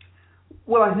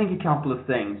 Well, I think a couple of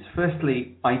things.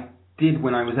 Firstly, I did,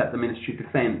 when I was at the Ministry of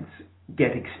Defence,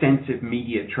 get extensive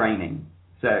media training.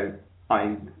 So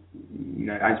I,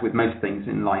 as with most things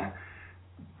in life,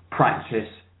 practice,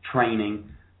 training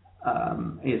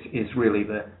is really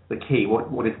the key.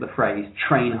 What is the phrase?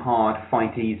 Train hard,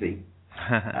 fight easy.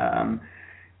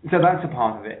 So that's a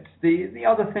part of it. The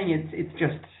other thing is it's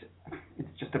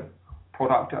just a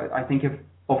product, I think,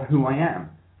 of who I am.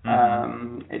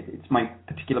 Mm-hmm. It's my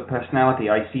particular personality.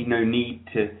 I see no need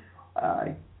to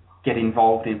get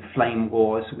involved in flame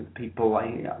wars with people.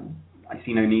 I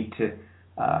see no need to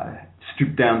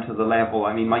stoop down to the level.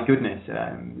 I mean, my goodness,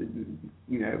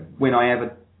 when I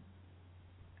ever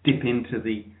dip into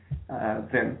the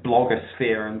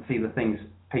blogosphere and see the things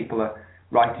people are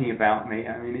writing about me.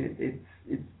 I mean,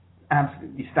 it's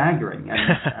absolutely staggering,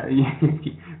 and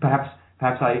perhaps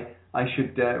I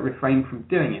should refrain from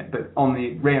doing it. But on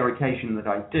the rare occasion that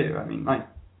I do, I mean, my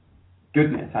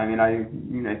goodness, I mean, I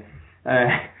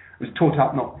was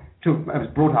I was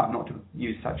brought up not to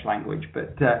use such language,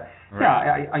 but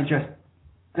right. I just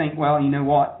think, well, you know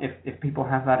what? If people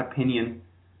have that opinion,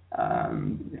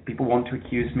 if people want to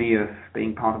accuse me of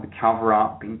being part of the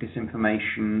cover-up, being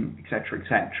disinformation,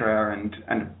 etc.,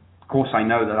 and of course I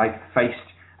know that I've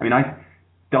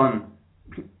done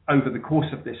over the course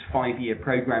of this 5-year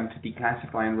program to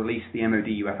declassify and release the MOD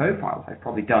UFO files, I've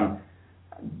probably done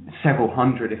several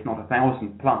hundred, if not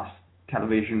 1,000 plus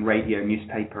television, radio,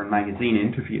 newspaper, and magazine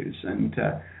interviews, and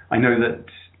I know that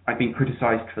I've been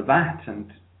criticized for that,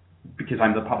 and because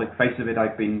I'm the public face of it,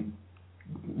 I've been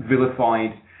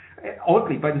vilified,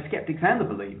 oddly, by the skeptics and the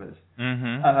believers.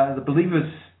 Mm-hmm. The believers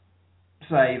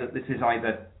say that this is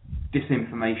either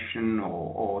disinformation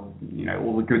or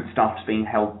all the good stuff's being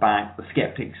held back. The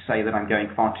skeptics say that I'm going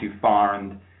far too far,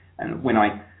 and when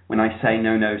I say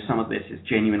no, some of this is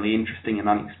genuinely interesting and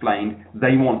unexplained,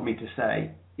 they want me to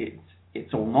say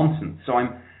it's all nonsense. So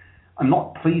I'm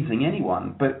not pleasing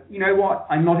anyone, but you know what?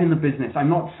 I'm not in the business. I'm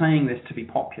not saying this to be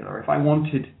popular. If I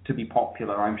wanted to be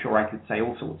popular, I'm sure I could say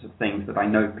all sorts of things that I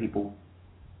know people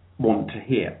want to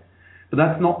hear. But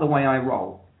that's not the way I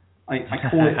roll. I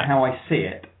call it how I see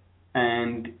it,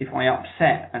 and if I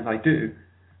upset, as I do,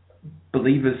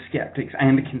 believers, skeptics,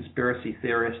 and conspiracy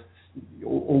theorists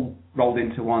all rolled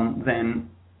into one, then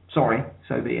sorry,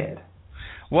 so be it.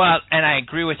 Well, and I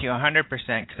agree with you 100%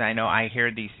 because I know I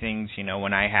hear these things,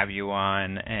 when I have you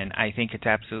on, and I think it's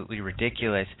absolutely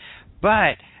ridiculous.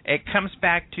 But it comes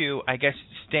back to, I guess,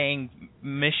 staying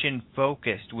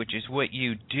mission-focused, which is what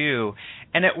you do.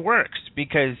 And it works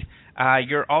because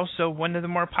you're also one of the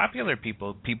more popular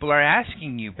people. People are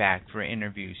asking you back for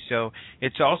interviews. So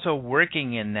it's also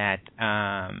working in that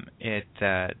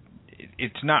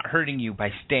it's not hurting you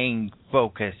by staying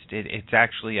focused. It's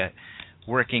actually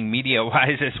working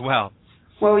media-wise as well.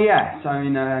 Well, yes. I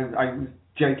mean, I was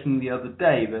joking the other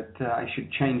day that I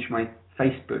should change my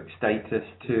Facebook status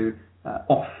to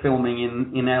off filming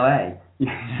in LA.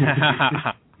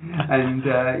 And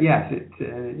yes,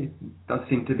 it does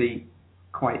seem to be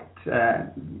quite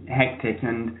hectic,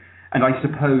 and I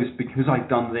suppose because I've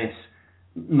done this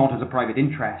not as a private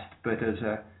interest but as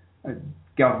a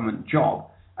government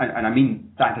job, and I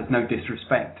mean that as no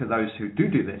disrespect to those who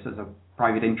do this as a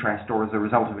private interest or as a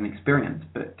result of an experience,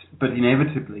 but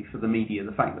inevitably for the media,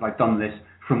 the fact that I've done this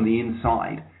from the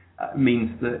inside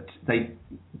means that they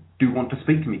do want to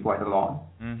speak to me quite a lot.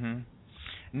 Mm-hmm.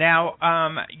 Now,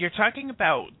 you're talking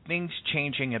about things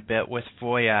changing a bit with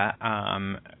FOIA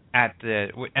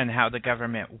and how the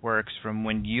government works from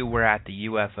when you were at the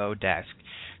UFO desk.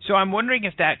 So I'm wondering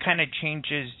if that kind of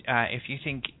changes, if you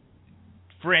think,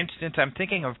 for instance, I'm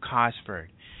thinking of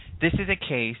Cosford. This is a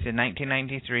case in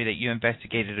 1993 that you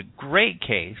investigated, a great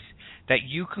case that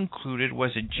you concluded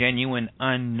was a genuine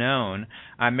unknown.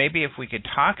 Maybe if we could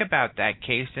talk about that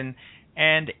case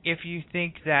and if you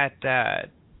think that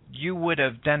you would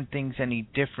have done things any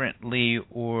differently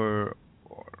or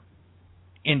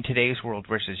in today's world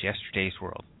versus yesterday's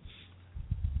world.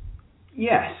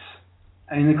 Yes.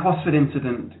 I mean, the Cosford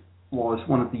incident was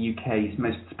one of the UK's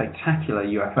most spectacular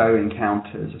UFO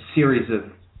encounters, a series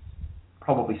of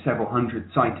probably several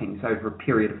hundred sightings over a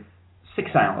period of 6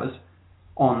 hours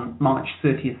on March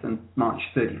 30th and March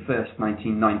 31st,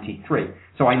 1993.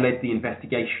 So I led the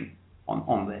investigation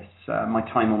on this. My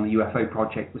time on the UFO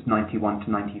project was 91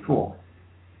 to 94.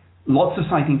 Lots of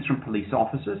sightings from police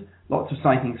officers, lots of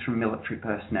sightings from military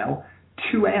personnel,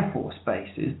 2 Air Force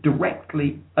bases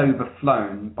directly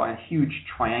overflown by a huge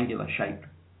triangular-shaped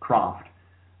craft.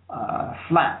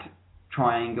 Flat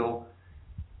triangle,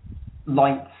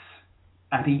 lights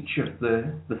at each of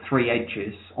the 3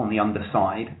 edges on the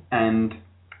underside, and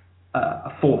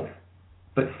a 4th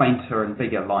but fainter and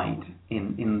bigger light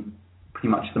in pretty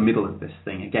much the middle of this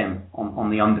thing, again on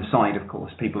the underside. Of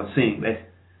course, people are seeing this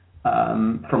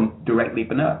from directly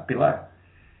below.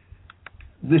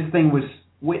 This thing was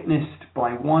witnessed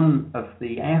by one of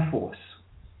the Air Force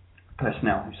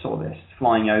personnel who saw this,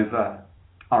 flying over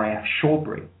RAF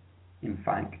Shawbury, in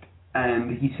fact,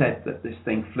 and he said that this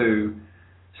thing flew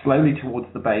slowly towards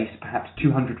the base, perhaps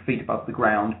 200 feet above the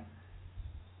ground,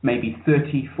 maybe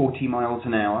 30, 40 miles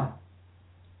an hour.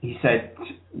 He said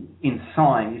in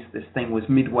size, this thing was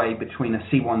midway between a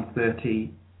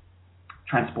C-130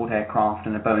 transport aircraft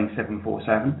and a Boeing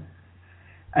 747.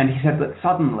 And he said that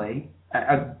suddenly,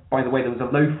 by the way, there was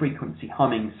a low-frequency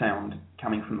humming sound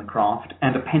coming from the craft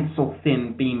and a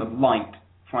pencil-thin beam of light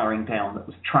firing down that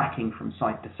was tracking from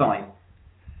side to side.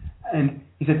 And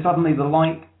he said suddenly the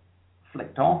light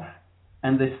flicked off,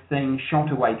 and this thing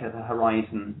shot away to the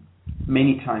horizon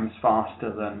many times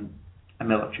faster than a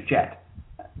military jet.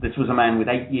 This was a man with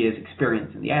 8 years'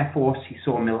 experience in the Air Force. He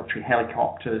saw military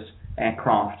helicopters,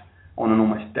 aircraft on an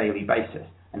almost daily basis.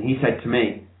 And he said to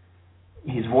me,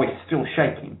 his voice still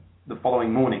shaking, the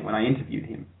following morning when I interviewed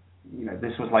him,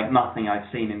 this was like nothing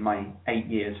I've seen in my 8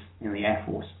 years in the Air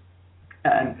Force.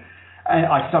 And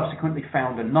I subsequently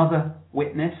found another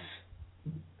witness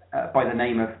by the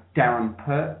name of Darren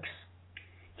Perks.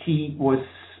 He was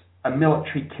a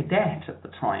military cadet at the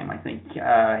time, I think. He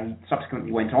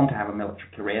subsequently went on to have a military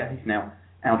career. He's now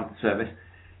out of the service.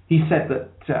 He said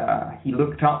that he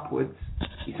looked upwards,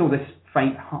 he saw this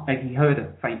faint he heard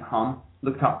a faint hum,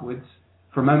 looked upwards,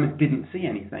 for a moment didn't see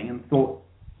anything and thought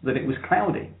that it was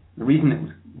cloudy. The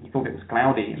reason he thought it was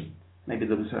cloudy and maybe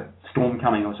there was a storm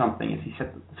coming or something is he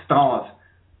said that the stars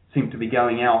seemed to be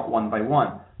going out one by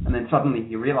one, and then suddenly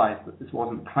he realized that this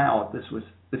wasn't cloud, this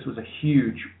was a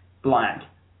huge black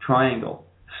triangle,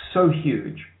 so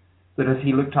huge that as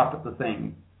he looked up at the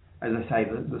thing, as I say,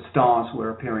 the stars were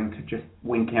appearing to just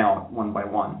wink out one by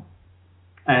one.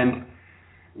 And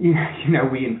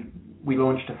we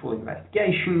launched a full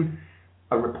investigation.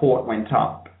 A report went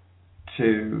up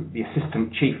to the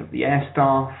Assistant Chief of the Air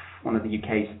Staff, one of the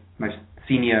UK's most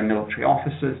senior military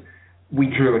officers. We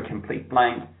drew a complete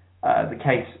blank. The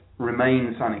case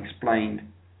remains unexplained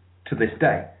to this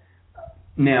day.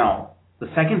 Now, the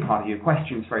second part of your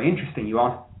question is very interesting. You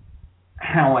asked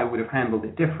how I would have handled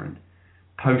it different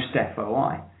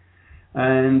post-FOI.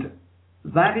 And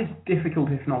that is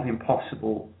difficult, if not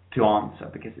impossible, to answer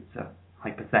because it's a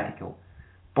hypothetical.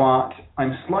 But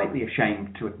I'm slightly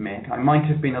ashamed to admit I might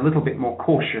have been a little bit more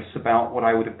cautious about what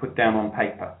I would have put down on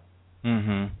paper.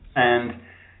 Mm-hmm. And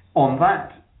on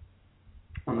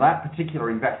that particular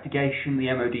investigation,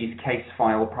 the MOD's case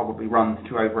file probably runs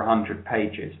to over 100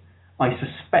 pages. I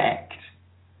suspect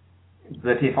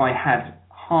that if I had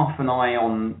half an eye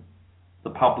on the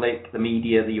public, the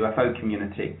media, the UFO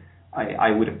community,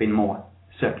 I would have been more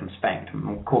circumspect and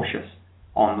more cautious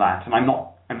on that. And I'm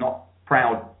not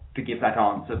proud to give that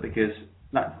answer because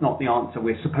that's not the answer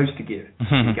we're supposed to give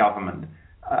in government.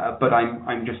 But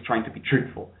I'm just trying to be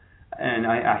truthful. And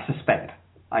I suspect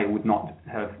I would not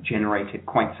have generated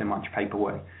quite so much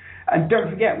paperwork. And don't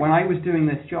forget, when I was doing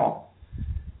this job,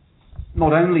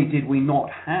 not only did we not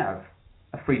have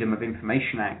a Freedom of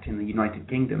Information Act in the United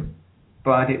Kingdom,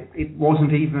 but it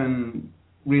wasn't even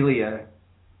really a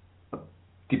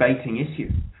debating issue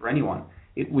for anyone.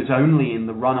 It was only in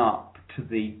the run-up to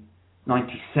the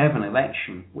 97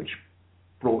 election, which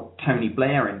brought Tony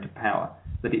Blair into power,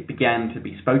 that it began to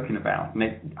be spoken about.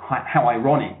 And how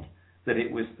ironic that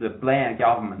it was the Blair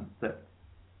government that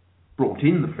brought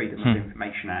in the Freedom of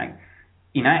Information Act,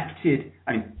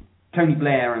 Tony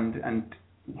Blair and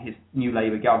his new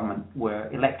Labour government were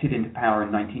elected into power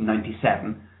in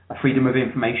 1997. A Freedom of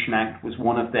Information Act was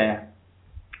one of their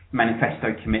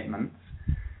manifesto commitments.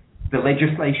 The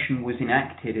legislation was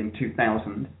enacted in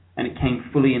 2000, and it came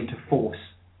fully into force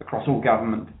across all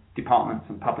government departments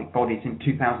and public bodies in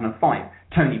 2005.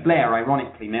 Tony Blair,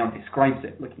 ironically, now describes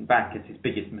it, looking back, as his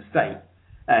biggest mistake.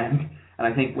 And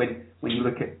I think when you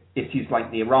look at issues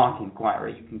like the Iraq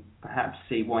inquiry, you can perhaps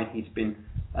see why he's been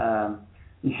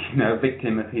a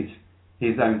victim of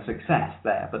his own success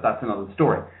there. But that's another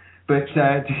story. But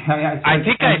I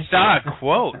think I saw a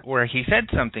quote where he said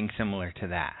something similar to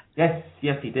that. Yes,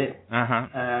 he did.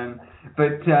 Uh-huh.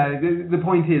 But the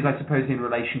point is, I suppose, in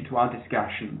relation to our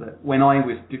discussion, that when I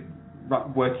was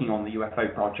working on the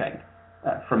UFO project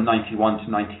from 91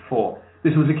 to 94,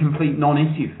 this was a complete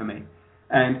non-issue for me.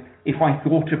 And if I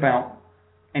thought about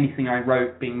anything I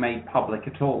wrote being made public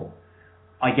at all,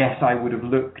 I guess I would have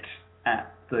looked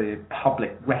at the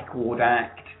Public Record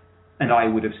Act, and I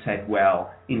would have said,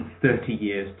 well, in 30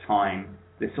 years' time,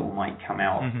 this all might come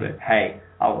out. Mm-hmm. But hey,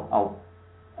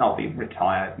 I'll be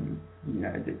retired, and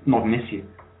it's not an issue.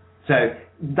 So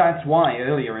that's why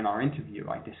earlier in our interview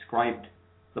I described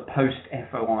the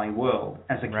post-FOI world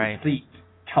as a complete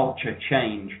culture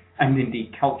change and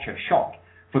indeed culture shock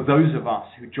for those of us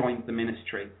who joined the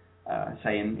ministry,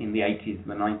 say in the 80s and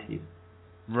the 90s.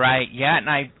 Right, yeah, and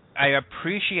I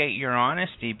appreciate your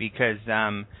honesty because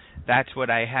that's what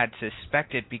I had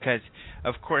suspected because,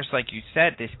 of course, like you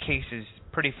said, this case is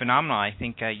pretty phenomenal. I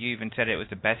think you even said it was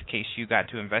the best case you got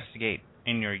to investigate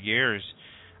in your years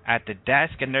at the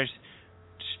desk, and there's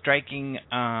striking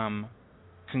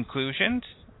conclusions,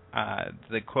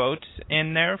 the quotes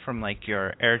in there from like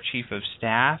your Air Chief of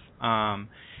Staff,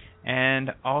 And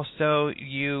also,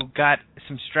 you got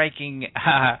some striking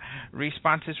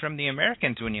responses from the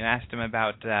Americans when you asked them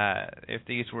about if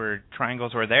these were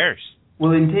triangles or theirs.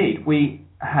 Well, indeed. We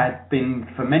had been,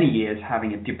 for many years,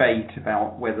 having a debate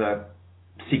about whether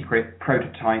secret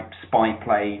prototype spy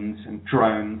planes and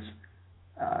drones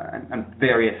and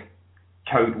various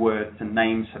code words and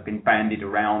names have been bandied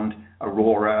around,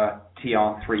 Aurora,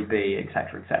 TR-3B,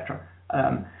 etc., etc.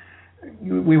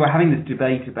 We were having this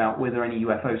debate about whether any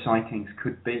UFO sightings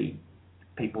could be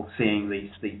people seeing these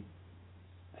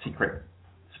secret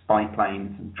spy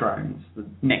planes and drones, the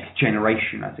next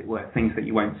generation, as it were, things that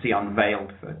you won't see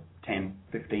unveiled for 10,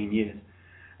 15 years.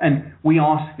 And we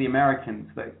asked the Americans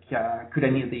that could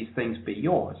any of these things be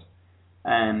yours?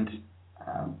 And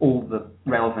all the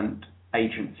relevant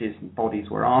agencies and bodies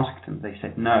were asked, and they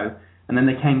said no. And then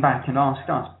they came back and asked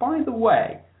us, by the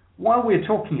way, while we're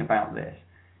talking about this,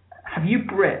 have you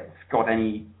Brits got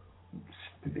any,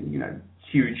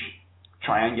 huge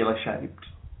triangular-shaped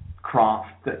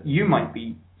craft that you might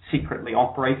be secretly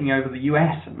operating over the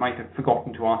US and might have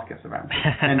forgotten to ask us about?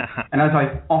 And as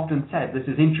I've often said, this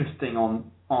is interesting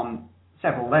on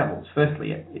several levels.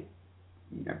 Firstly, it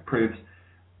proves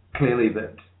clearly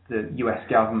that the US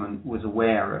government was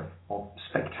aware of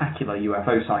spectacular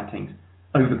UFO sightings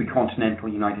over the continental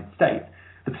United States.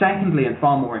 But secondly, and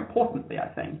far more importantly, I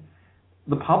think,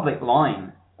 the public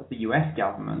line of the US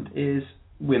government is,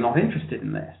 we're not interested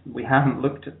in this. We haven't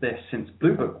looked at this since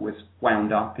Blue Book was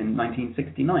wound up in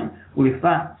 1969. Well, if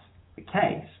that's the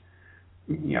case,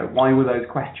 why were those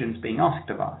questions being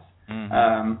asked of us?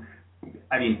 Mm-hmm.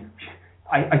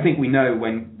 I think we know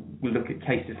when we look at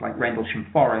cases like Rendlesham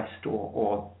Forest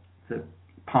or the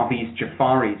Parviz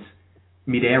Jafari's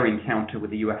mid-air encounter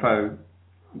with a UFO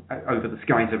over the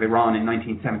skies of Iran in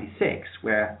 1976,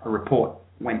 where a report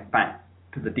went back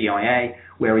to the DIA,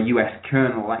 where a US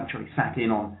colonel actually sat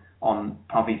in on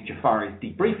Parviz Jafari's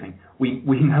debriefing. We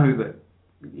know that,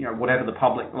 whatever the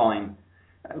public line,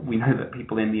 we know that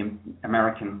people in the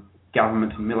American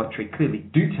government and military clearly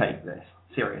do take this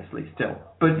seriously still.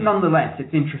 But nonetheless,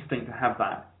 it's interesting to have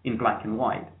that in black and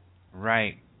white.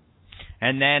 Right.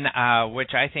 And then,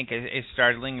 which I think is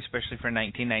startling, especially for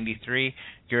 1993,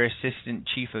 your Assistant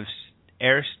Chief of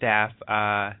Air Staff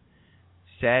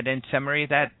said in summary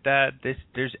that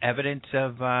there's evidence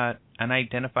of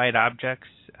unidentified objects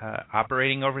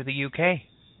operating over the UK.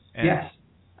 Yes,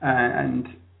 and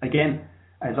again,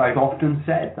 as I've often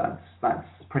said, that's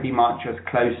pretty much as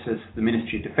close as the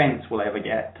Ministry of Defence will ever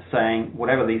get to saying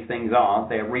whatever these things are,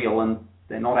 they're real and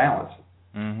they're not ours.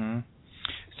 Mm-hmm.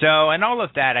 So, and all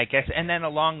of that, I guess, and then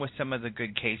along with some of the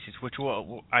good cases, which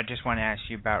I just want to ask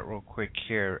you about real quick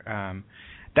here.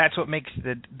 That's what makes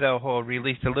the whole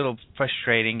release a little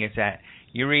frustrating, is that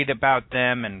you read about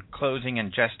them and closing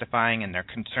and justifying and their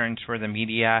concerns for the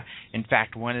media. In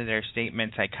fact, one of their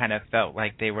statements, I kind of felt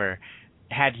like they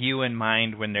had you in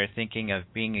mind when they're thinking of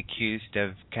being accused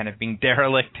of kind of being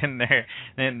derelict in their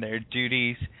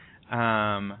duties.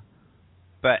 And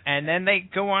then they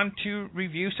go on to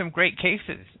review some great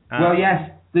cases. Well,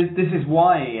 yes, this is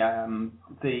why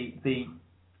the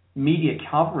media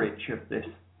coverage of this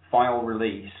file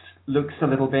release looks a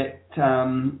little bit,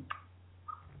 left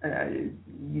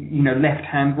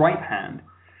hand, right hand.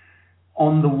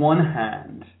 On the one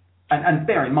hand, and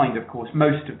bear in mind, of course,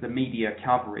 most of the media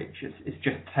coverage is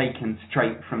just taken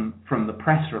straight from the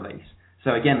press release.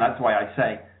 So again, that's why I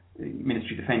say the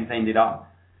Ministry of Defence ended up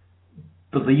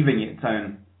believing its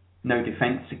own no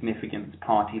defence significance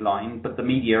party line, but the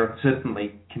media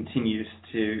certainly continues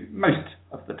to, most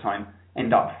of the time,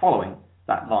 end up following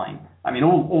that line. I mean,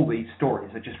 all these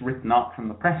stories are just written up from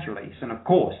the press release, and of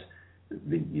course,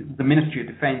 the Ministry of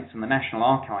Defence and the National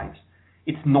Archives,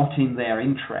 it's not in their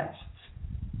interests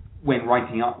when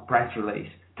writing up the press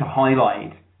release to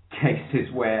highlight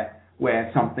cases where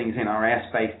something's in our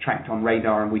airspace tracked on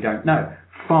radar and we don't know.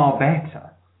 Far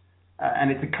better,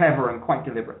 and it's a clever and quite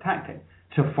deliberate tactic,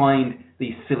 to find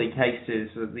these silly cases,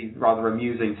 these rather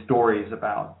amusing stories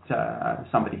about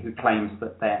somebody who claims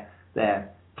that their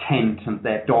tent and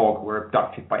their dog were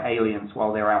abducted by aliens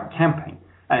while they were out camping.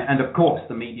 And of course,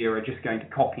 the media are just going to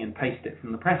copy and paste it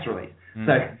from the press release. Mm.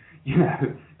 So,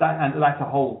 that's a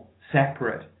whole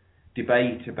separate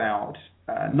debate about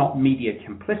not media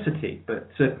complicity, but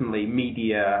certainly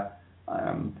media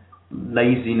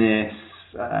laziness.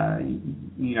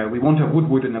 We want a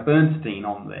Woodward and a Bernstein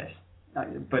on this.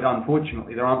 But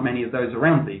unfortunately, there aren't many of those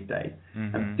around these days.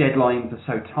 Mm-hmm. And deadlines are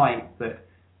so tight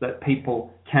that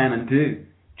people can and do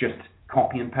just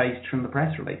copy and paste from the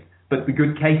press release. But the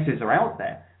good cases are out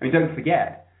there. I mean, don't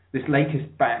forget, this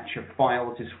latest batch of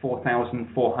files is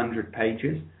 4,400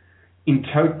 pages. in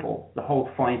total, the whole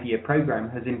 5-year program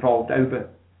has involved over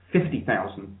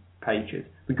 50,000 pages.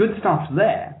 The good stuff's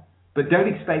there, but don't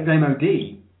expect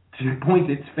MOD to point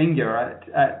its finger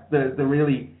at the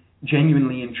really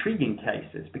genuinely intriguing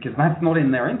cases, because that's not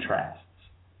in their interests.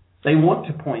 They want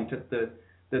to point at the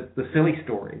silly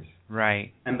stories,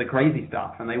 right, and the crazy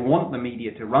stuff, and they want the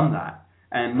media to run that.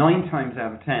 And 9 times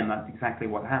out of 10, that's exactly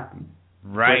what happens.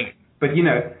 Right. But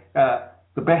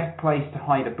the best place to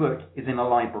hide a book is in a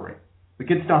library. The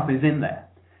good stuff is in there.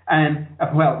 And,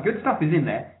 the good stuff is in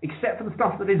there, except for the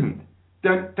stuff that isn't.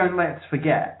 Don't let's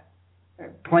forget,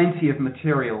 plenty of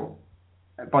material,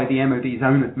 by the MOD's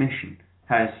own admission,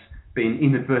 has been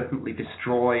inadvertently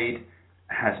destroyed,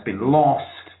 has been lost,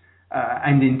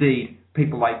 and indeed,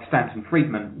 people like Stanton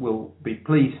Friedman will be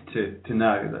pleased to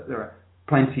know that there are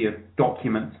plenty of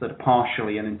documents that are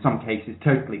partially and in some cases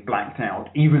totally blacked out,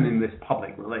 even in this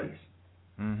public release.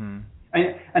 Mm-hmm.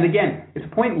 And again, it's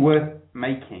a point worth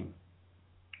making.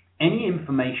 Any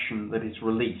information that is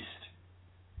released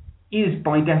is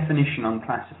by definition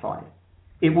unclassified.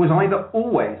 It was either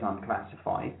always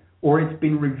unclassified or it's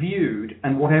been reviewed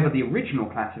and whatever the original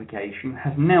classification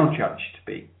has now judged to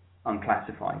be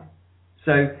unclassified.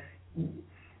 So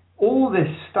all this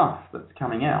stuff that's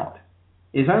coming out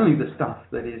is only the stuff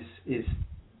that is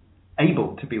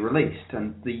able to be released.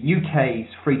 And the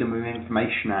UK's Freedom of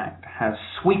Information Act has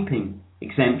sweeping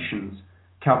exemptions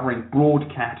covering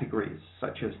broad categories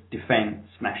such as defence,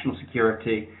 national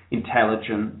security,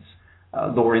 intelligence,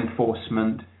 law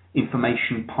enforcement,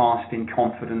 information passed in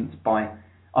confidence by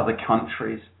other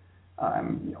countries, a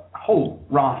whole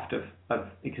raft of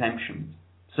exemptions.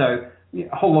 So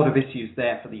a whole lot of issues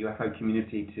there for the UFO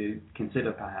community to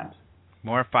consider, perhaps.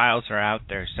 More files are out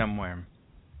there somewhere.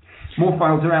 More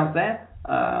files are out there.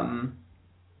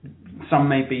 Some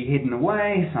may be hidden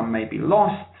away, some may be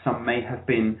lost, some may have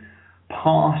been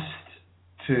passed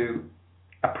to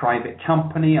a private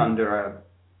company under a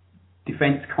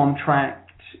defense contract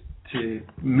to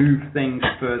move things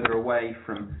further away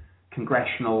from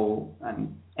congressional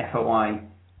and FOI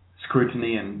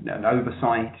scrutiny and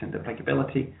oversight and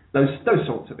applicability, those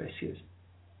sorts of issues.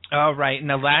 All right, and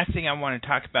the last thing I want to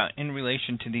talk about in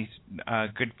relation to these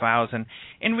good files, and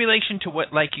in relation to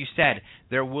what, like you said,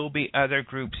 there will be other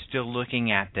groups still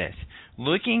looking at this.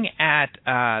 Looking at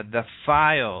the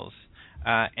files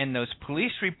and those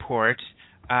police reports,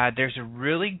 there's a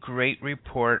really great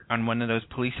report on one of those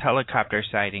police helicopter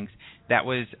sightings that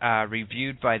was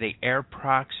reviewed by the Air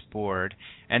Prox Board.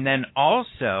 And then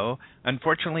also,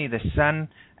 unfortunately, the Sun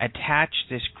attached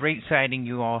this great sighting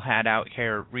you all had out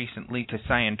here recently to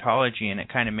Scientology, and it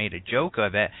kind of made a joke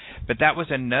of it. But that was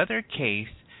another case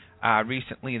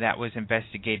recently that was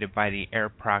investigated by the Air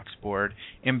Prox Board.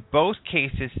 In both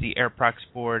cases, the Air Prox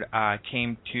Board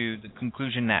came to the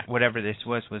conclusion that whatever this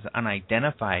was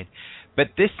unidentified. But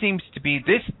this seems to be,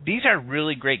 these are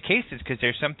really great cases because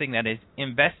there's something that is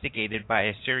investigated by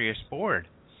a serious board.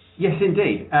 Yes,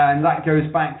 indeed. And that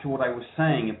goes back to what I was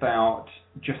saying about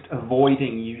just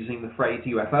avoiding using the phrase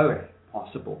UFO if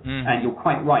possible. Mm-hmm. And you're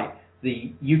quite right.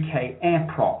 The UK Air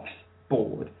Prox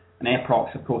Board, and Air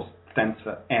Prox, of course, stands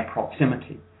for air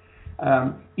proximity,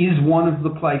 is one of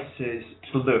the places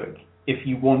to look if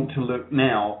you want to look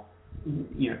now,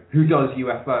 who does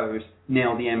UFOs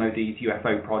now the MOD's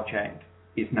UFO project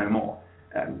is no more.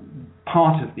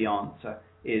 Part of the answer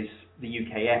is the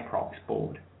UK Air Prox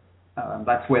Board.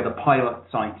 That's where the pilot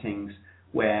sightings,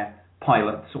 where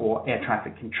pilots or air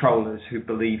traffic controllers who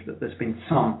believe that there's been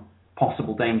some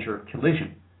possible danger of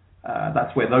collision,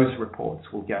 that's where those reports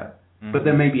will go. Mm-hmm. But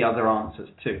there may be other answers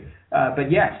too.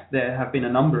 But yes, there have been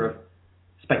a number of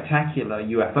spectacular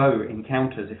UFO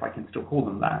encounters, if I can still call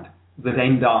them that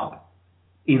end up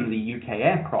in the UK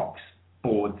Air Prox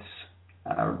Board's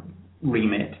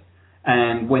remit.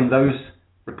 And when those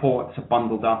reports are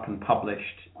bundled up and published,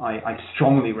 I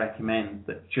strongly recommend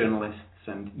that journalists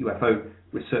and UFO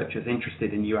researchers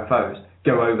interested in UFOs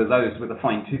go over those with a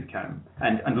fine-tooth comb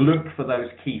and look for those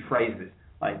key phrases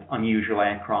like unusual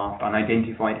aircraft,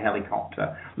 unidentified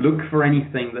helicopter. Look for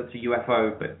anything that's a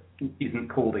UFO but isn't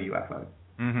called a UFO.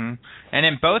 Mm-hmm. And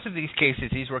in both of these cases,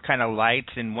 these were kind of lights.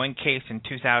 In one case in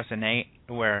 2008,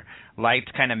 where lights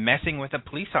kind of messing with a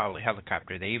police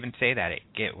helicopter. They even say that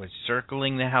it was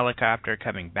circling the helicopter,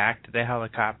 coming back to the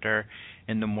helicopter.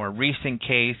 In the more recent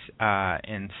case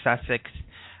in Sussex,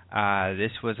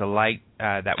 this was a light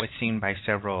that was seen by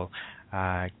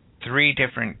three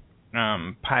different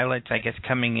pilots, I guess,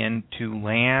 coming in to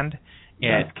land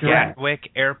at Gatwick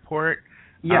Airport.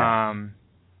 Yes.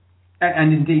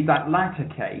 And indeed, that latter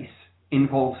case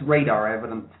involves radar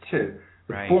evidence too.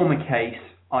 The former case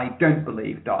I don't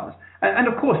believe does. And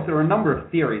of course, there are a number of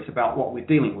theories about what we're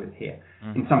dealing with here.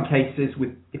 In some cases,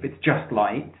 if it's just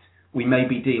lights, we may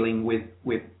be dealing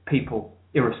with people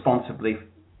irresponsibly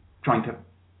trying to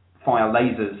fire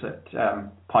lasers at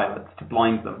pilots to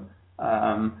blind them.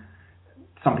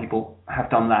 Some people have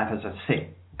done that as a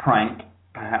sick prank,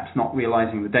 perhaps not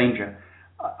realizing the danger.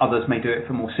 Others may do it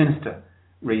for more sinister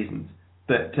reasons.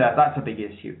 But that's a big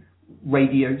issue.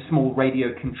 Small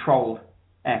radio-controlled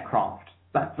aircraft,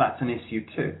 that's an issue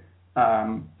too.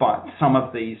 But some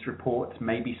of these reports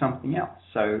may be something else.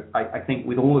 So I think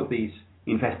with all of these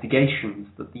investigations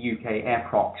that the UK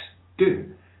airprocs do,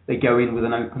 they go in with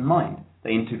an open mind.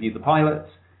 They interview the pilots,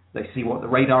 they see what the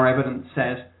radar evidence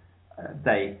says,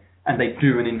 they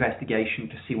do an investigation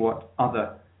to see what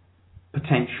other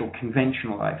potential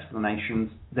conventional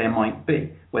explanations there might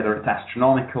be, whether it's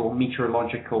astronomical,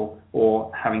 meteorological,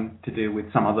 or having to do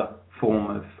with some other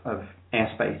form of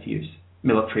airspace use,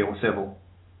 military or civil.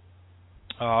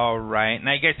 All right. And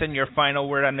I guess in your final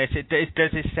word on this,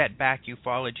 does this set back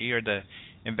ufology or the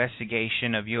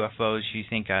investigation of UFOs, you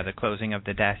think, the closing of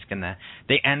the desk and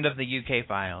the end of the UK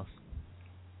files?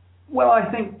 Well,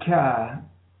 I think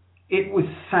it was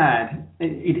sad.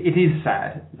 It is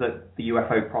sad that the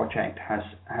UFO project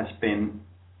has been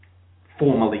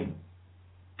formally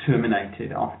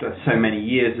terminated after so many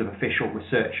years of official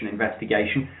research and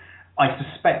investigation. I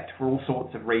suspect, for all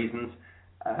sorts of reasons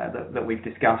that we've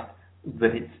discussed,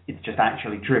 that it's just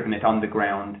actually driven it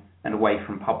underground and away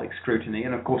from public scrutiny.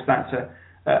 And of course, that's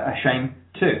a shame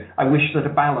too. I wish that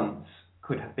a balance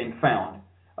could have been found,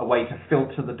 a way to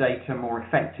filter the data more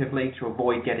effectively, to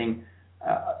avoid getting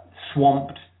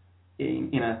swamped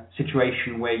in a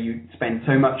situation where you spend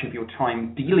so much of your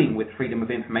time dealing with Freedom of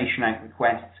Information Act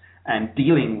requests and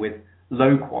dealing with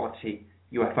low-quality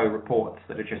UFO reports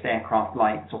that are just aircraft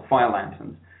lights or fire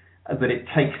lanterns, that it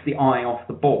takes the eye off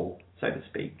the ball, so to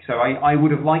speak. So I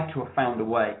would have liked to have found a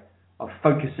way of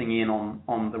focusing in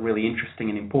on the really interesting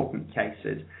and important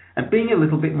cases and being a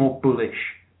little bit more bullish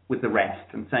with the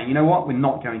rest and saying, you know what, we're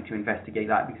not going to investigate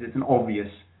that because it's an obvious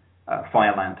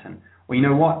fire lantern. Or you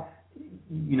know what,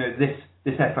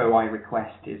 this FOI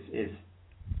request is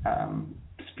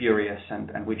spurious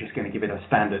and we're just going to give it a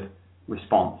standard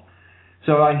response.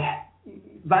 So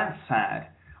that's sad.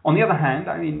 On the other hand,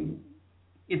 I mean,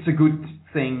 it's a good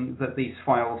thing that these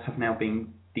files have now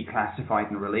been declassified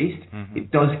and released. Mm-hmm.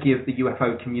 It does give the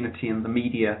UFO community and the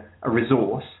media a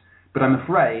resource, but I'm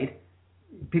afraid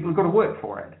people have got to work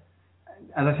for it.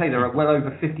 As I say, there are well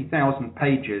over 50,000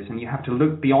 pages, and you have to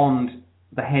look beyond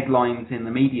the headlines in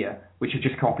the media, which are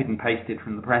just copied and pasted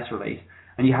from the press release,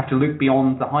 and you have to look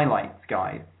beyond the highlights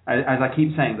guide. As I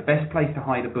keep saying, the best place to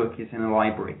hide a book is in a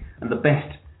library, and the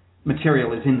best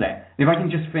material is in there. And if I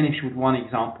can just finish with one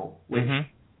example, which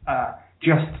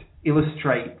just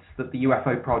illustrates that the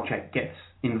UFO project gets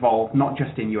involved not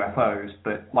just in UFOs,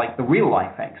 but like the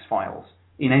real-life X-Files,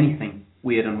 in anything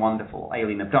weird and wonderful,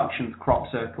 alien abductions, crop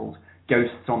circles,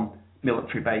 ghosts on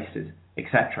military bases,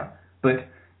 etc. But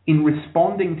in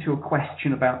responding to a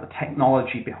question about the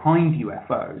technology behind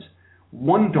UFOs,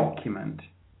 one document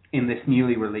in this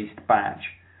newly released batch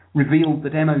revealed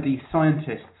that MOD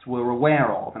scientists were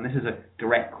aware of, and this is a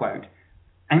direct quote,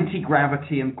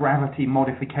 anti-gravity and gravity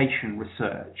modification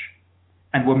research,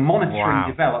 and were monitoring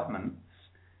developments,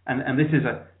 and this is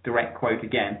a direct quote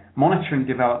again, monitoring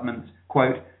developments,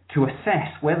 quote, to assess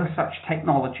whether such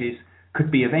technologies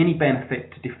could be of any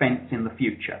benefit to defence in the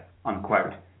future,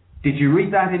 unquote. Did you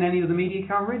read that in any of the media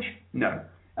coverage? No.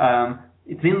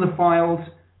 It's in the files,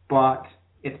 but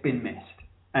it's been missed.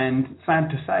 And sad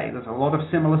to say, there's a lot of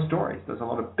similar stories. There's a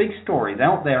lot of big stories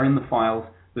out there in the files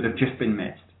that have just been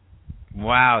missed.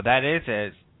 Wow, that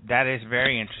is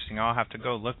very interesting. I'll have to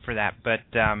go look for that. But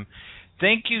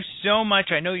thank you so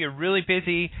much. I know you're really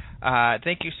busy.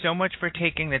 Thank you so much for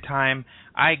taking the time.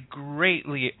 I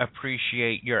greatly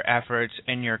appreciate your efforts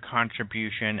and your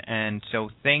contribution, and so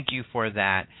thank you for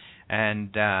that.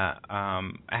 And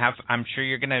I'm sure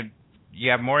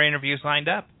you have more interviews lined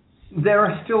up. There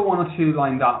are still one or two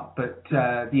lined up, but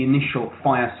the initial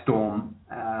firestorm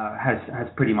has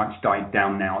pretty much died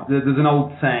down now. There's an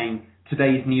old saying,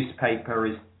 today's newspaper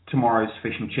is tomorrow's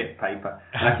fish and chip paper.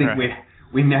 And I think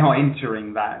we're now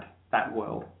entering that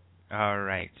world. All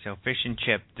right. So fish and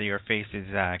chip, your face is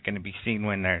going to be seen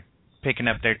when they're picking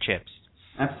up their chips.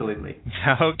 Absolutely.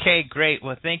 Okay, great.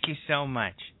 Well, thank you so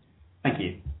much. Thank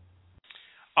you.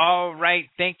 All right.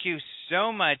 Thank you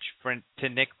so much to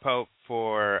Nick Pope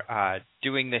for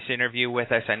doing this interview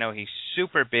with us. I know he's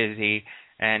super busy,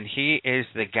 and he is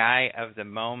the guy of the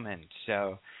moment.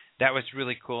 So that was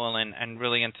really cool and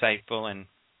really insightful. And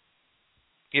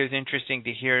it was interesting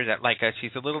to hear that, like us,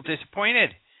 he's a little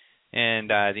disappointed in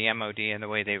the MOD and the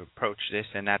way they approach this,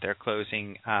 and that they're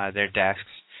closing their desks.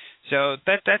 So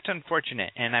that's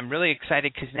unfortunate, and I'm really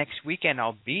excited because next weekend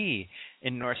I'll be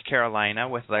in North Carolina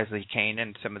with Leslie Kane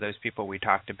and some of those people we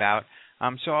talked about.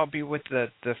 So I'll be with the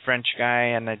French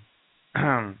guy and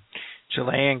the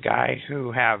Chilean guy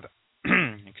who have,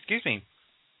 excuse me,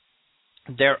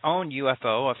 their own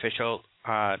UFO official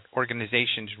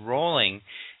organizations rolling.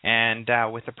 And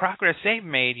with the progress they've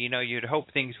made, you'd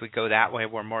hope things would go that way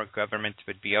where more governments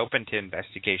would be open to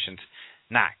investigations,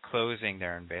 not closing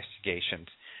their investigations.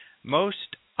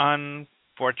 Most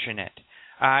unfortunate.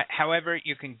 However,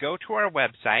 you can go to our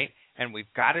website, and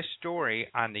we've got a story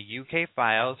on the UK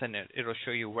files, and it'll show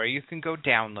you where you can go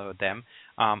download them.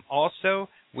 Also,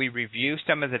 we review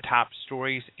some of the top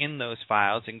stories in those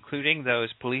files, including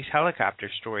those police helicopter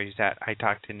stories that I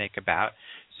talked to Nick about.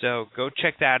 So go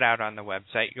check that out on the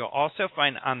website. You'll also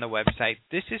find on the website,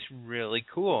 this is really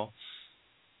cool,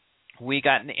 we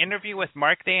got an interview with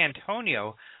Mark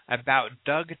D'Antonio about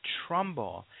Doug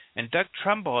Trumbull. And Doug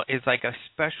Trumbull is like a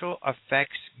special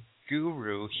effects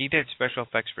guru. He did special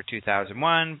effects for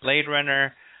 2001, Blade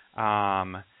Runner,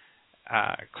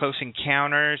 Close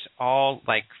Encounters, all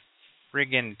like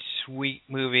friggin' sweet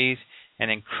movies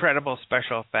and incredible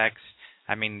special effects.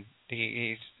 I mean,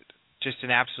 he's just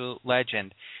an absolute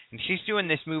legend. And he's doing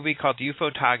this movie called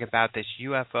UFO Talk about this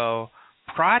UFO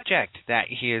project that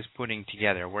he is putting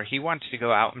together where he wants to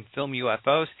go out and film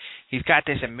UFOs. He's got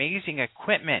this amazing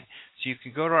equipment, so you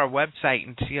can go to our website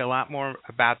and see a lot more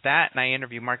about that. And I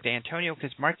interview Mark D'Antonio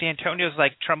because Mark D'Antonio is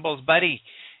like Trumbull's buddy,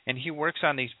 and he works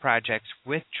on these projects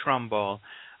with Trumbull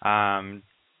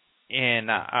in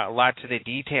lots of the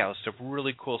details. So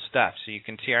really cool stuff. So you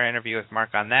can see our interview with Mark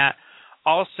on that.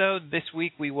 Also, this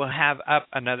week we will have up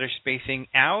another Spacing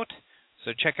Out.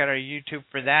 So check out our YouTube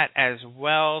for that as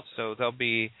well. So there'll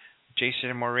be, Jason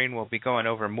and Maureen will be going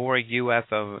over more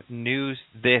UFO news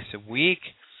this week.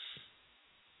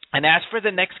 And as for the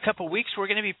next couple of weeks, we're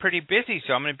going to be pretty busy.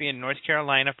 So I'm going to be in North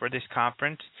Carolina for this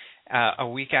conference. A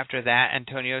week after that,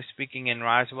 Antonio's speaking in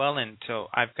Roswell, and so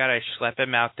I've got to schlep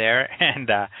him out there. And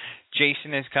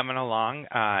Jason is coming along.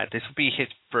 This will be his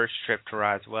first trip to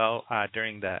Roswell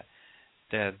during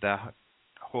the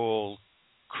whole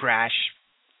crash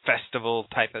festival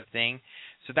type of thing.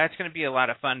 So that's going to be a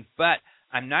lot of fun. But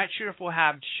I'm not sure if we'll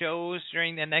have shows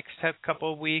during the next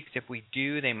couple of weeks. If we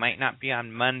do, they might not be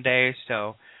on Monday.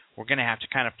 So we're going to have to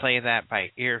kind of play that by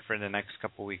ear for the next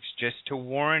couple of weeks, just to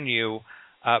warn you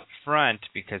up front,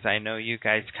 because I know you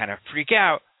guys kind of freak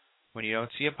out when you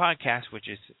don't see a podcast, which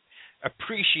is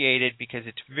appreciated because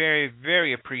it's very,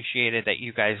 very appreciated that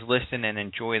you guys listen and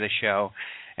enjoy the show.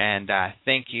 And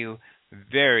thank you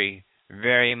very,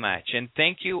 very much. And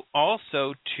thank you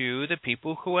also to the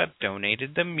people who have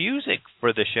donated the music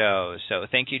for the show. So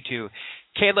thank you to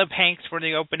Caleb Hanks for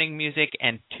the opening music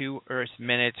and 2 Earth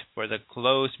Minutes for the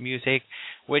close music,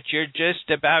 which you're just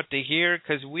about to hear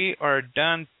because we are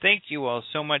done. Thank you all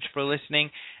so much for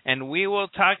listening, and we will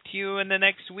talk to you in the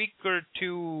next week or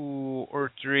 2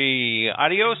 or 3.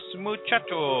 Adios,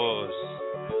 muchachos.